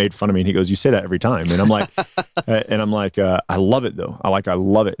 And he made fun of me, and he goes, you say that every time. And I'm like, I love it though. I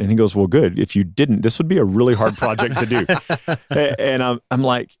love it. And he goes, well, good. If you didn't, this would be a really hard project to do. And I'm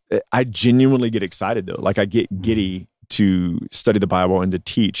like, I genuinely get excited though. Like I get giddy to study the Bible and to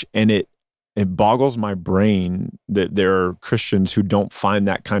teach, and it boggles my brain that there are Christians who don't find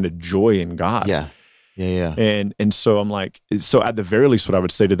that kind of joy in God. Yeah. And so I'm like, so at the very least, what I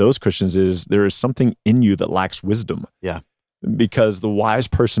would say to those Christians is there is something in you that lacks wisdom. Yeah. Because the wise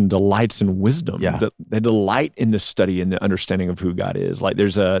person delights in wisdom. Yeah. They delight in the study and the understanding of who God is. Like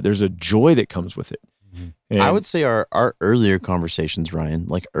there's a joy that comes with it. And I would say our earlier conversations, Ryan,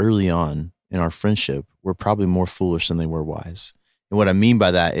 like early on in our friendship, were probably more foolish than they were wise. And what I mean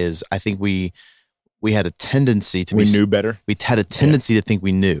by that is I think we had a tendency to knew better. We had a tendency to think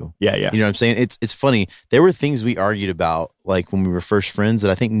we knew. Yeah. You know what I'm saying? It's funny. There were things we argued about like when we were first friends that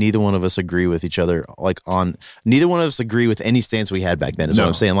I think neither one of us agree with each other neither one of us agree with any stance we had back then is what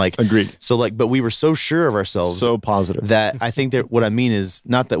I'm saying. Like agreed. So like, but we were so sure of ourselves. So positive. That I think that what I mean is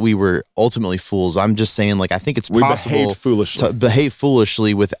not that we were ultimately fools. I'm just saying like I think it's possible to behave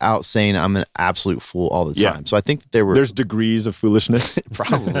foolishly without saying I'm an absolute fool all the time. So I think that there's degrees of foolishness.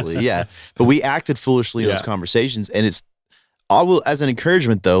 Probably, yeah. But we acted foolishly in those conversations, and it's all as an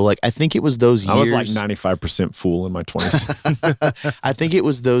encouragement though. Like I think it was those years. I was like 95% fool in my 20s. I think it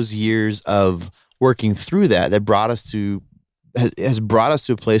was those years of working through that has brought us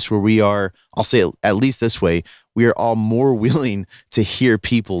to a place where we are, I'll say it at least this way, we are all more willing to hear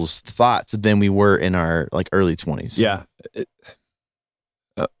people's thoughts than we were in our like early 20s. Yeah.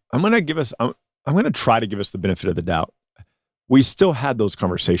 I'm going to try to give us the benefit of the doubt. We still had those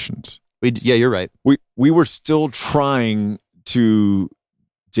conversations. Yeah, you're right. We were still trying to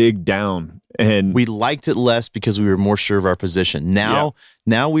dig down, and we liked it less because we were more sure of our position. Now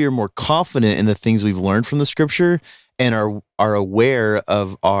we are more confident in the things we've learned from the scripture and are aware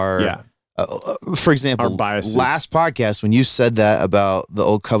of our, for example, our biases. Last podcast, when you said that about the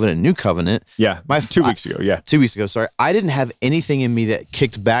old covenant and new covenant. Yeah. 2 weeks ago. Yeah. 2 weeks ago. Sorry. I didn't have anything in me that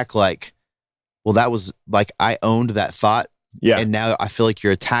kicked back like, well, that was like, I owned that thought. Yeah. And now I feel like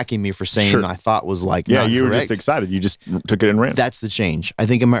you're attacking me for saying I thought was like, yeah, not you correct. were just excited. You just took it and ran. That's the change. I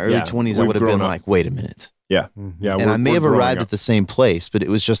think in my early 20s, I would have been like, wait a minute. Yeah. Yeah. And I may have arrived at the same place, but it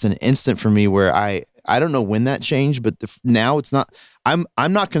was just an instant for me where I don't know when that changed, but now it's not, I'm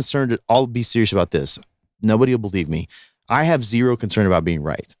not concerned. I'll be serious about this. Nobody will believe me. I have zero concern about being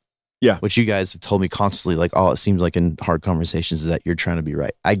right. Yeah. Which you guys have told me constantly, like, all it seems like in hard conversations is that you're trying to be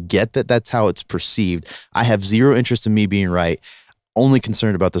right. I get that that's how it's perceived. I have zero interest in me being right, only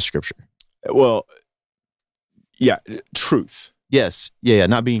concerned about the scripture. Well, yeah, truth. Yes. Yeah.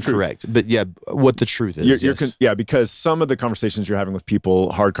 Not being correct, but yeah, what the truth is. Yeah, because some of the conversations you're having with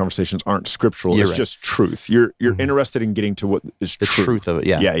people, hard conversations, aren't scriptural. It's just truth. You're interested in getting to what is the true. truth of it.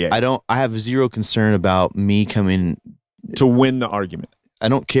 Yeah. Yeah. I have zero concern about me coming to win the argument. I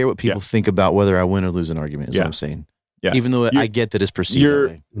don't care what people think about whether I win or lose an argument, is what I'm saying. Yeah. Even though I get that it's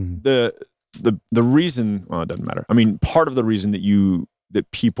perceived that way. The reason, well, it doesn't matter. I mean, part of the reason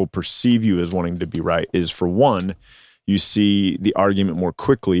that people perceive you as wanting to be right is, for one, you see the argument more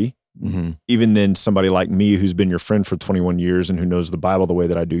quickly, even than somebody like me who's been your friend for 21 years and who knows the Bible the way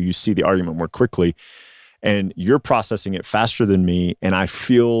that I do. You see the argument more quickly, and you're processing it faster than me, and I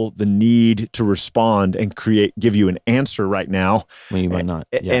feel the need to respond and give you an answer right now. When you might not.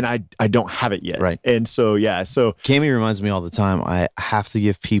 Yeah. And I don't have it yet. Right. And so, so Cami reminds me all the time, I have to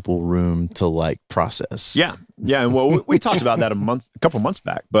give people room to like process. Yeah. Yeah. And well, we talked about that a couple months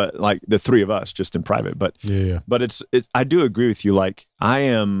back, but like the three of us just in private, but but I do agree with you. Like I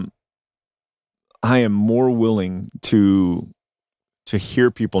am more willing to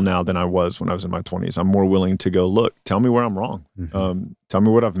hear people now than I was when I was in my 20s. I'm more willing to go, look, tell me where I'm wrong. Tell me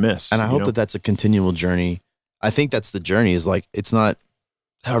what I've missed. And I hope that that's a continual journey. I think that's the journey, is like, it's not,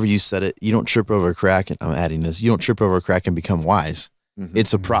 however you said it, you don't trip over a crack, and I'm adding this, you don't trip over a crack and become wise.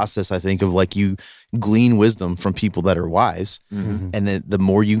 It's a process, I think, of like you glean wisdom from people that are wise. And then the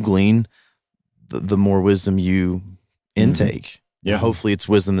more you glean, the more wisdom you intake. Yeah. And hopefully it's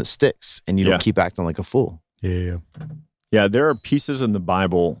wisdom that sticks and you don't keep acting like a fool. Yeah, there are pieces in the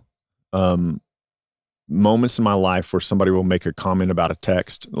Bible, moments in my life where somebody will make a comment about a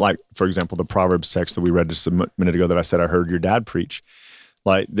text. Like, for example, the Proverbs text that we read just a minute ago that I said I heard your dad preach.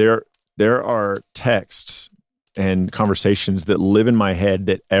 Like, there are texts and conversations that live in my head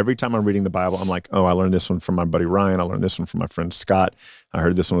that every time I'm reading the Bible, I'm like, oh, I learned this one from my buddy Ryan. I learned this one from my friend Scott. I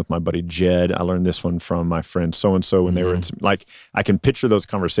heard this one with my buddy Jed. I learned this one from my friend so-and-so when they were in some, like, I can picture those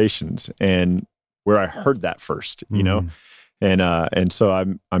conversations and where I heard that first, you know? And so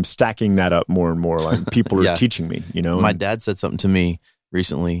I'm stacking that up more and more. Like, people are teaching me, you know? My dad said something to me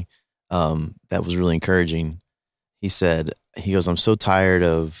recently that was really encouraging. He goes, I'm so tired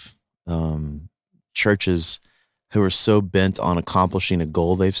of churches who are so bent on accomplishing a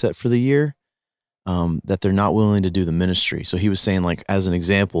goal they've set for the year that they're not willing to do the ministry. So he was saying, like, as an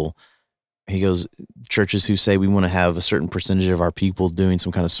example, he goes, churches who say we want to have a certain percentage of our people doing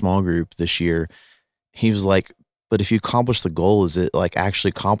some kind of small group this year. He was like, but if you accomplish the goal, is it like actually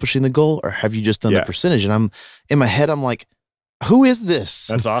accomplishing the goal, or have you just done the percentage? And I'm in my head, I'm like, who is this?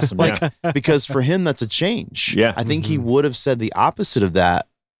 That's awesome. Because for him, that's a change. Yeah. I think he would have said the opposite of that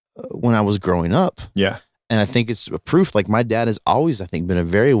when I was growing up. Yeah. And I think it's a proof. Like, my dad has always, I think, been a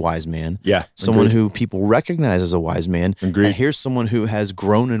very wise man. Yeah. Someone who people recognize as a wise man. Agreed. And here's someone who has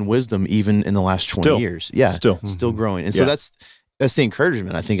grown in wisdom even in the last 20 years. Yeah. Still growing. And so that's the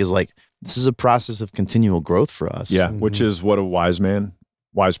encouragement, I think, is like, this is a process of continual growth for us. Yeah. Which is what a wise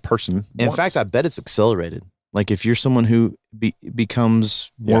person In wants. fact, I bet it's accelerated. Like, if you're someone who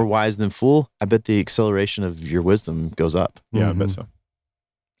becomes more wise than fool, I bet the acceleration of your wisdom goes up. Yeah, I bet so.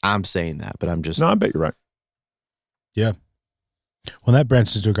 I'm saying that, but I'm just... No, I bet you're right. Yeah. Well, that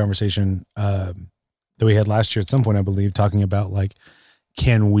branches into a conversation that we had last year at some point, I believe, talking about, like,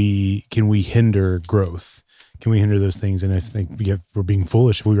 can we hinder growth? Can we hinder those things? And I think we're being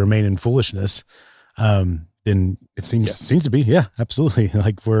foolish. If we remain in foolishness, then it seems to be, yeah, absolutely.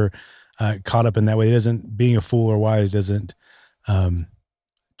 Like, we're caught up in that way. Being a fool or wise doesn't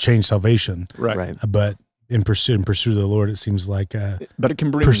change salvation. Right. But in pursuit of the Lord, it seems like but it can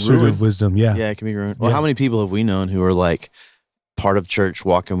bring pursuit ruin. of wisdom. Yeah. Yeah, it can be ruined. Well, how many people have we known who are like part of church,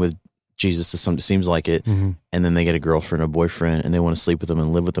 walking with Jesus, seems like it, and then they get a girlfriend or boyfriend and they want to sleep with them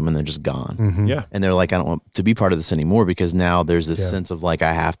and live with them, and they're just gone. Yeah. And they're like, I don't want to be part of this anymore, because now there's this sense of like,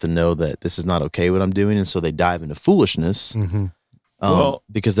 I have to know that this is not okay what I'm doing. And so they dive into foolishness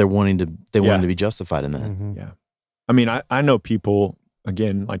because they're wanting to be justified in that. Yeah. I mean, I know people,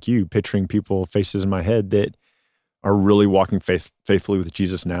 again, like you, picturing people, faces in my head that are really walking faithfully with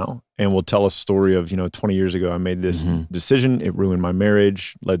Jesus now, and will tell a story of, 20 years ago, I made this decision. It ruined my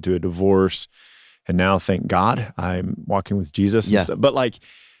marriage, led to a divorce. And now, thank God, I'm walking with Jesus. And stuff. But like,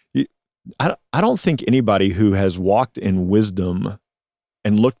 I don't think anybody who has walked in wisdom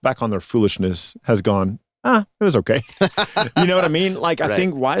and looked back on their foolishness has gone, it was okay. You know what I mean? Like, I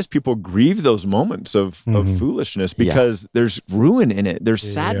think wise people grieve those moments of foolishness because there's ruin in it. There's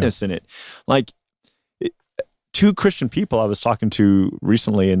sadness in it. Like, two Christian people I was talking to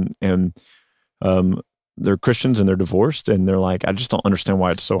recently, and they're Christians and they're divorced, and they're like, I just don't understand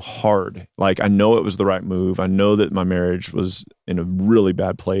why it's so hard. Like, I know it was the right move. I know that my marriage was in a really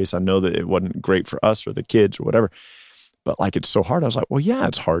bad place. I know that it wasn't great for us or the kids or whatever, but like, it's so hard. I was like, well, yeah,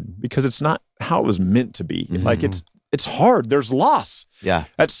 it's hard because it's not how it was meant to be. Like, it's hard. There's loss. Yeah.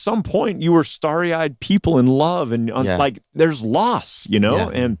 At some point you were starry-eyed people in love, and like, there's loss, you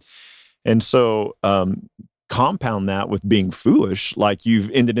know? And so, compound that with being foolish, like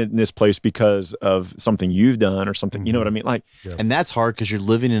you've ended in this place because of something you've done or something, you know what I mean? Like, and that's hard because you're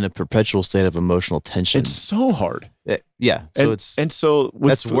living in a perpetual state of emotional tension. It's so hard. So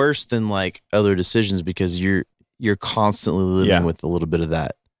that's worse than like other decisions because you're constantly living with a little bit of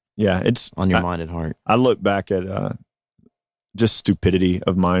that. Yeah. It's on your mind and heart. I look back at, just stupidity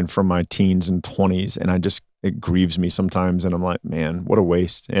of mine from my teens and 20s. And it grieves me sometimes. And I'm like, man, what a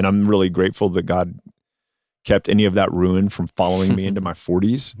waste. And I'm really grateful that God kept any of that ruin from following me into my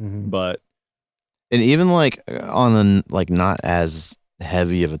 40s. But and even like on like not as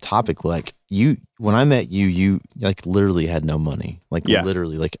heavy of a topic, like when I met you like literally had no money. Like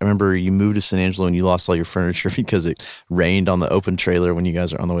literally, like I remember you moved to San Angelo and you lost all your furniture because it rained on the open trailer when you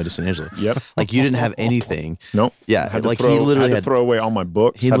guys are on the way to San Angelo. Yep. Like you didn't have anything. Nope. Yeah. Like he literally had to throw away all my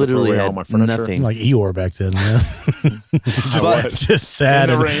books. He literally had all my furniture. Nothing. Like Eeyore back then, man. just sad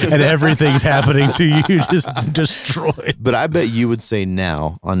and everything's happening to you, just destroyed. But I bet you would say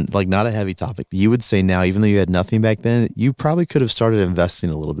now, on like not a heavy topic, but you would say now, even though you had nothing back then, you probably could have started investing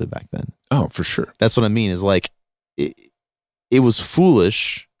a little bit back then. Oh, for sure. That's what I mean is like, it was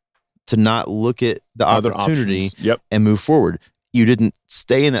foolish to not look at the opportunity and move forward. You didn't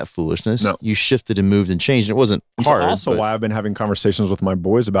stay in that foolishness. No. You shifted and moved and changed. It wasn't hard. That's also why I've been having conversations with my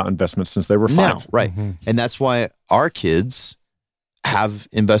boys about investments since they were 5. Now, right. And that's why our kids have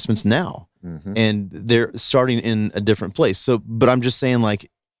investments now. And they're starting in a different place. So, but I'm just saying like,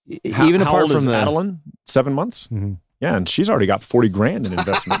 even apart from Adeline, 7 months? Yeah, and she's already got 40 grand in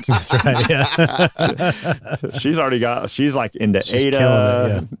investments. That's right. Yeah. she's like into she's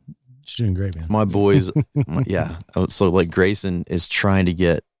Ada. She's doing great, man. My boys, so like Grayson is trying to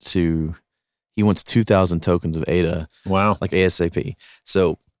get to, he wants 2,000 tokens of Ada. Wow. Like ASAP.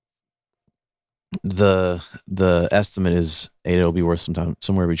 So the estimate is Ada will be worth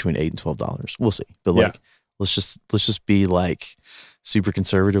somewhere between $8 and $12. We'll see. But like, let's just be like super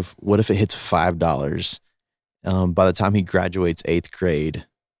conservative. What if it hits $5? By the time he graduates 8th grade,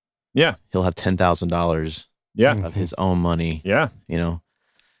 he'll have $10,000 of his own money. Yeah. You know,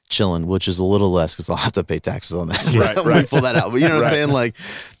 chilling, which is a little less because I'll have to pay taxes on that. Right. When we pull that out. But you know what I'm saying? Like,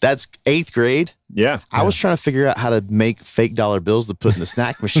 that's 8th grade. Yeah. I was trying to figure out how to make fake dollar bills to put in the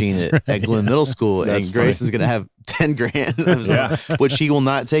snack machine at Glenn Middle School. That's and Grace is going to have 10 grand, which he will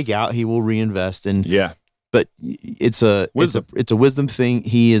not take out. He will reinvest in. Yeah. But it's a wisdom thing.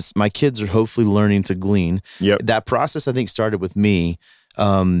 My kids are hopefully learning to glean. Yep. That process I think started with me,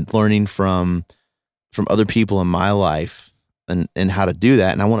 learning from other people in my life and how to do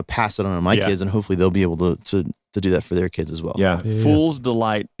that. And I want to pass it on to my kids, and hopefully they'll be able to do that for their kids as well. Yeah. Fools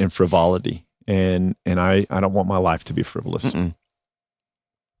delight in frivolity. And I don't want my life to be frivolous.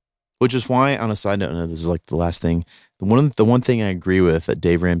 Which is why, on a side note, this is like the last thing. The one thing I agree with that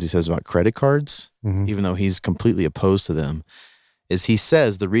Dave Ramsey says about credit cards, even though he's completely opposed to them, is he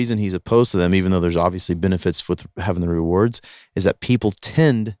says the reason he's opposed to them, even though there's obviously benefits with having the rewards, is that people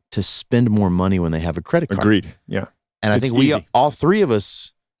tend to spend more money when they have a credit card. Agreed. Yeah. And I think all three of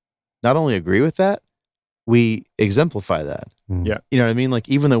us not only agree with that, we exemplify that. Yeah. You know what I mean? Like,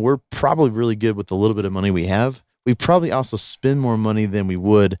 even though we're probably really good with the little bit of money we have, we probably also spend more money than we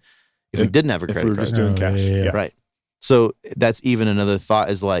would if we didn't have a credit card. If we were just doing cash. Yeah. Right. So that's even another thought,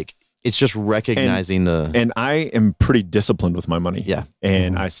 is like, it's just recognizing and I am pretty disciplined with my money. Yeah.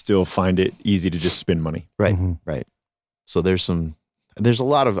 And I still find it easy to just spend money. Right. Right. So there's a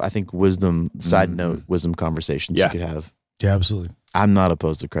lot of, I think, wisdom, side note, wisdom conversations you could have. Yeah, absolutely. I'm not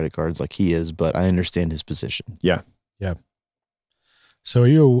opposed to credit cards like he is, but I understand his position. Yeah. Yeah. So are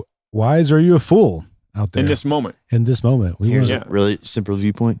you wise or are you a fool out there? In this moment. Here's a really simple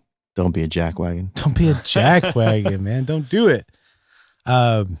viewpoint. Don't be a jackwagon. Don't be a jackwagon, man. Don't do it.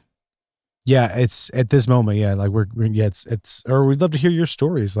 Yeah, it's at this moment. Yeah, like it's or we'd love to hear your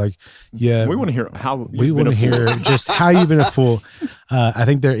stories. Like, yeah, we want to hear how we want to hear just how you've been a fool. I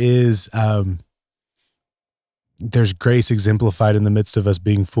think there is there's grace exemplified in the midst of us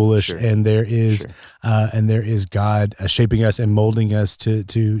being foolish, and there is God shaping us and molding us to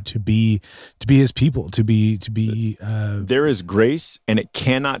be His people, to be. There is grace, and it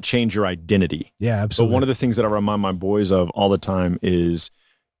cannot change your identity. Yeah, absolutely. But one of the things that I remind my boys of all the time is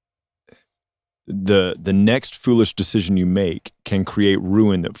the next foolish decision you make can create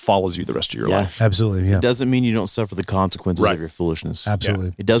ruin that follows you the rest of your life. Absolutely. Yeah. It doesn't mean you don't suffer the consequences of your foolishness. Absolutely.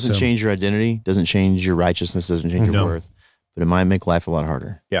 Yeah. It doesn't change your identity, doesn't change your righteousness, doesn't change your worth, but it might make life a lot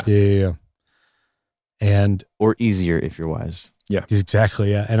harder. Yeah. And or easier if you're wise. Yeah,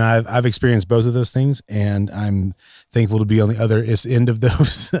 exactly. Yeah. And I've experienced both of those things, and I'm thankful to be on the other end of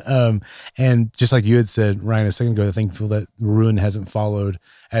those. And just like you had said, Ryan, a second ago, I'm thankful that ruin hasn't followed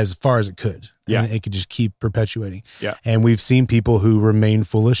as far as it could. Yeah. And it could just keep perpetuating. Yeah. And we've seen people who remain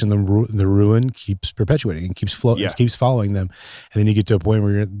foolish, and the ruin keeps perpetuating and keeps following them. And then you get to a point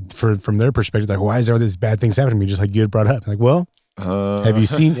where you're, from their perspective, like, why is there all these bad things happening to me? Just like you had brought up. Like, well, have you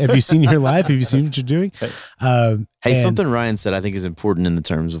seen your life? Have you seen what you're doing? Hey, something Ryan said I think is important in the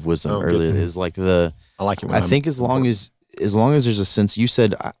terms of wisdom earlier is like I like it. I think as long as there's a sense, you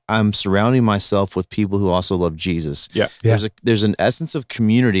said I'm surrounding myself with people who also love Jesus. Yeah. There's an essence of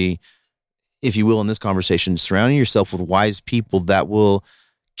community, if you will, in this conversation, surrounding yourself with wise people that will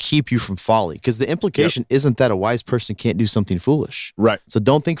keep you from folly. Because the implication isn't that a wise person can't do something foolish. Right. So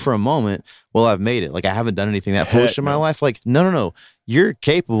don't think for a moment, well, I've made it. Like, I haven't done anything that foolish in my life. Like, no. You're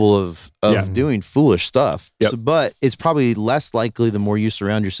capable of doing foolish stuff. Yep. So, but it's probably less likely the more you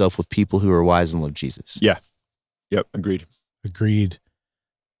surround yourself with people who are wise and love Jesus. Yeah. Yep. Agreed.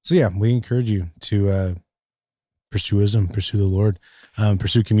 So yeah, we encourage you to pursue wisdom, pursue the Lord,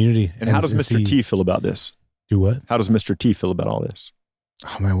 pursue community. And how does Mr. T feel about this? Do what? How does Mr. T feel about all this?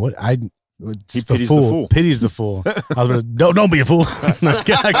 Oh man, He pities the fool. Pities the fool. I was don't be a fool.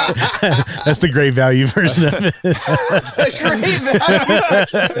 That's the great value version of it.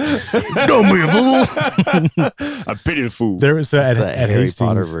 Don't be a fool. I pity the fool. There was at Harry Hastings.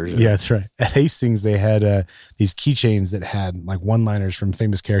 Potter version. Yeah, that's right. At Hastings, they had these keychains that had like one-liners from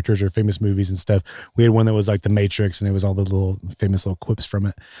famous characters or famous movies and stuff. We had one that was like The Matrix, and it was all the little famous little quips from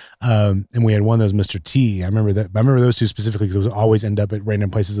it. And we had one that was Mr. T. I remember those two specifically because it would always end up at random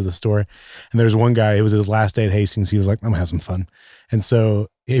places of the store. And there was one guy, it was his last day at Hastings. He was like, I'm gonna have some fun. And so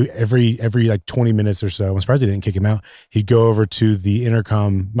every like 20 minutes or so, I'm surprised they didn't kick him out. He'd go over to the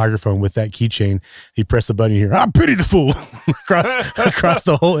intercom microphone with that keychain. He'd press the button, you hear, I pity the fool across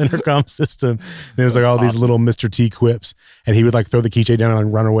the whole intercom system. And it was like all these little Mr. T quips. And he would like throw the keychain down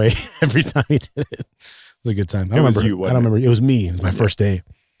and run away every time he did it. It was a good time. I don't remember. It was me. It was my first day.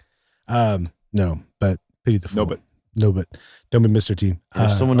 No, but pity the fool. No, but don't be Mr. T. If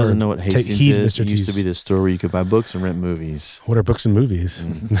someone doesn't know what Hastings is, Mr. it used to be the store where you could buy books and rent movies. What are books and movies?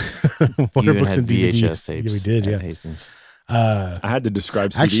 What are books and DVDs? VHS tapes. Yeah, we did, at Hastings. I had to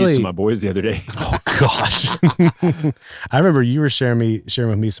describe CDs to my boys the other day. Oh gosh. I remember you were sharing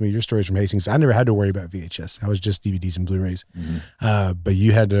with me some of your stories from Hastings. I never had to worry about VHS. I was just DVDs and Blu-rays. Mm-hmm. But did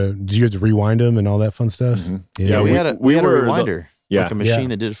you have to rewind them and all that fun stuff? Mm-hmm. Yeah, we had a rewinder. Like a machine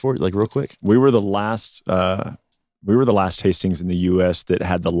that did it for you, like real quick. We were the last Hastings in the U.S. that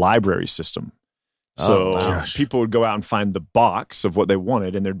had the library system. So people would go out and find the box of what they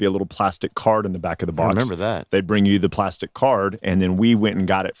wanted, and there'd be a little plastic card in the back of the box. I remember that. They'd bring you the plastic card, and then we went and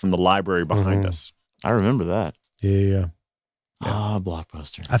got it from the library behind us. I remember that. Yeah.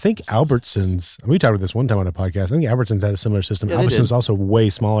 Blockbuster. I think Albertsons, we talked about this one time on a podcast. I think Albertsons had a similar system. Yeah, Albertsons was also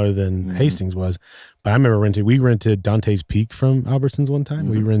way smaller than Hastings was. But I remember we rented Dante's Peak from Albertsons one time.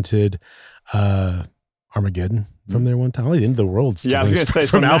 We rented Armageddon from there one time. All the end of the world. Yeah, I was going to say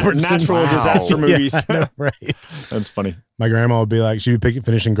from Albertsons. Natural disaster movies. Yeah, I know, right. That's funny. My grandma would be like, she'd be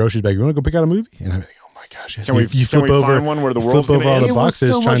finishing groceries bag. You want to go pick out a movie? And I'd be like, oh my gosh. Yes. You flip over one where the world's flip over all the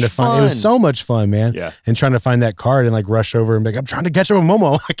boxes trying to find. It was so much fun, man. Yeah. And trying to find that card and like rush over and be like, I'm trying to catch up with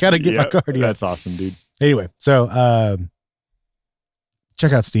Momo. I got to get my card. Yeah. That's awesome, dude. Anyway, so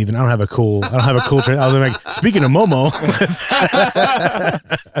check out Steven. I don't have a cool trend. I was like, speaking of Momo,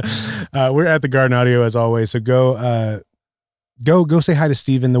 we're at the Garden Audio as always. So go say hi to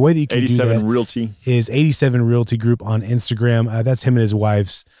Steven. The way that you can 87 do that Realty is 87 Realty Group on Instagram. That's him and his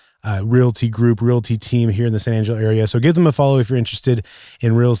wife's realty group, realty team here in the San Angelo area. So give them a follow if you're interested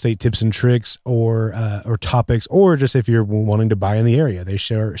in real estate tips and tricks or topics, or just if you're wanting to buy in the area. They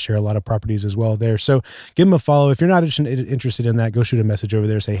share a lot of properties as well there. So give them a follow. If you're not interested in that, go shoot a message over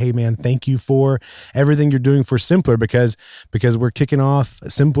there. Say, hey man, thank you for everything you're doing for Simpler, because we're kicking off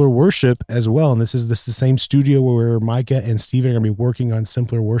Simpler Worship as well. And this is the same studio where Micah and Steven are going to be working on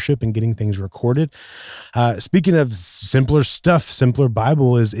Simpler Worship and getting things recorded. Speaking of simpler stuff, Simpler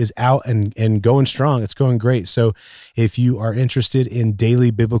Bible is is out and going strong. It's going great. So if you are interested in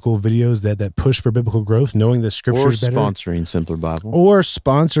daily biblical videos that push for biblical growth, knowing the scriptures better, sponsoring Simpler Bible,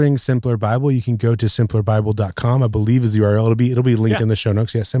 Simpler Bible, you can go to simplerbible.com, I believe is the URL. It'll be linked in the show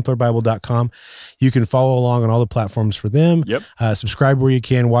notes. Yeah, simplerbible.com. You can follow along on all the platforms for them. Yep. Subscribe where you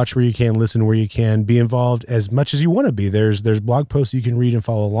can, watch where you can, listen where you can, be involved as much as you want to be. There's blog posts you can read and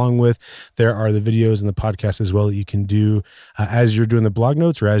follow along with. There are the videos and the podcast as well that you can do as you're doing the blog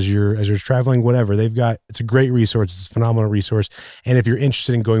notes or as you're traveling, whatever. It's a great resource. It's a phenomenal resource. And if you're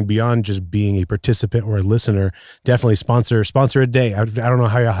interested in going beyond just being a participant or a listener, definitely sponsor a day. I don't know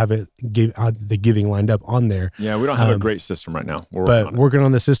how y'all have the giving lined up on there. Yeah, we don't have a great system right now. We're working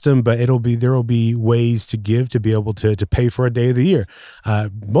on the system, but there will be ways to give to be able to pay for a day of the year,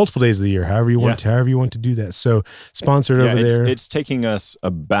 multiple days of the year, however you want to do that. So sponsor it over there. It's taking us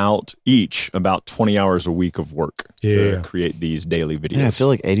about 20 hours a week of work to create these daily videos. Yeah, I feel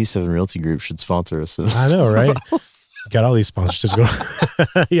like 87 Realty Group should sponsor us. I know, right? Got all these sponsorships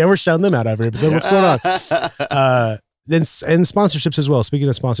going. Yeah, we're shouting them out every episode. What's going on? And sponsorships as well. Speaking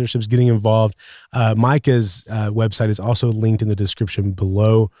of sponsorships, getting involved, Micah's website is also linked in the description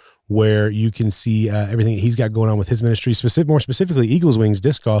below, where you can see everything he's got going on with his ministry, more specifically Eagles Wings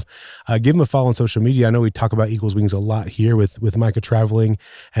Disc Golf. Give him a follow on social media. I know we talk about Eagles Wings a lot here with Micah traveling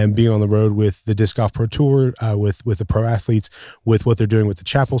and being on the road with the Disc Golf Pro Tour, with the pro athletes, with what they're doing with the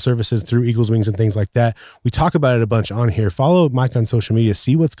chapel services through Eagles Wings and things like that. We talk about it a bunch on here. Follow Micah on social media,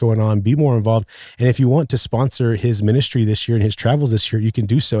 see what's going on, be more involved. And if you want to sponsor his ministry this year and his travels this year, you can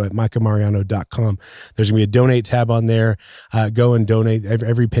do so at micahmariano.com. There's going to be a donate tab on there. Go and donate.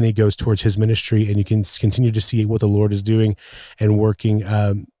 Every penny goes towards his ministry, and you can continue to see what the Lord is doing and working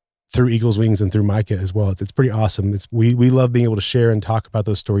through Eagles Wings and through Micah as well. It's pretty awesome. We love being able to share and talk about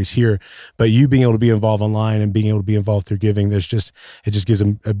those stories here, but you being able to be involved online and being able to be involved through giving, it just gives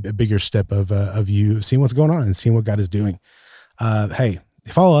them a bigger step of you seeing what's going on and seeing what God is doing. Hey,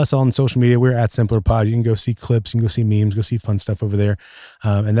 follow us on social media. We're at Simpler Pod. You can go see clips, you can go see memes, go see fun stuff over there.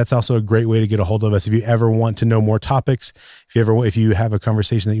 And that's also a great way to get a hold of us. If you ever want to know more topics, if you have a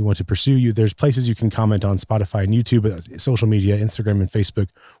conversation that you want to pursue, there's places you can comment on Spotify and YouTube, but social media, Instagram and Facebook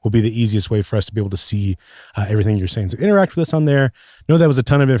will be the easiest way for us to be able to see everything you're saying. So interact with us on there. Know that was a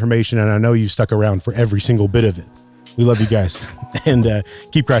ton of information, and I know you stuck around for every single bit of it. We love you guys. And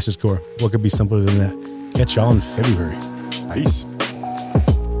keep Christ as core. What could be simpler than that? Catch y'all in February. Peace.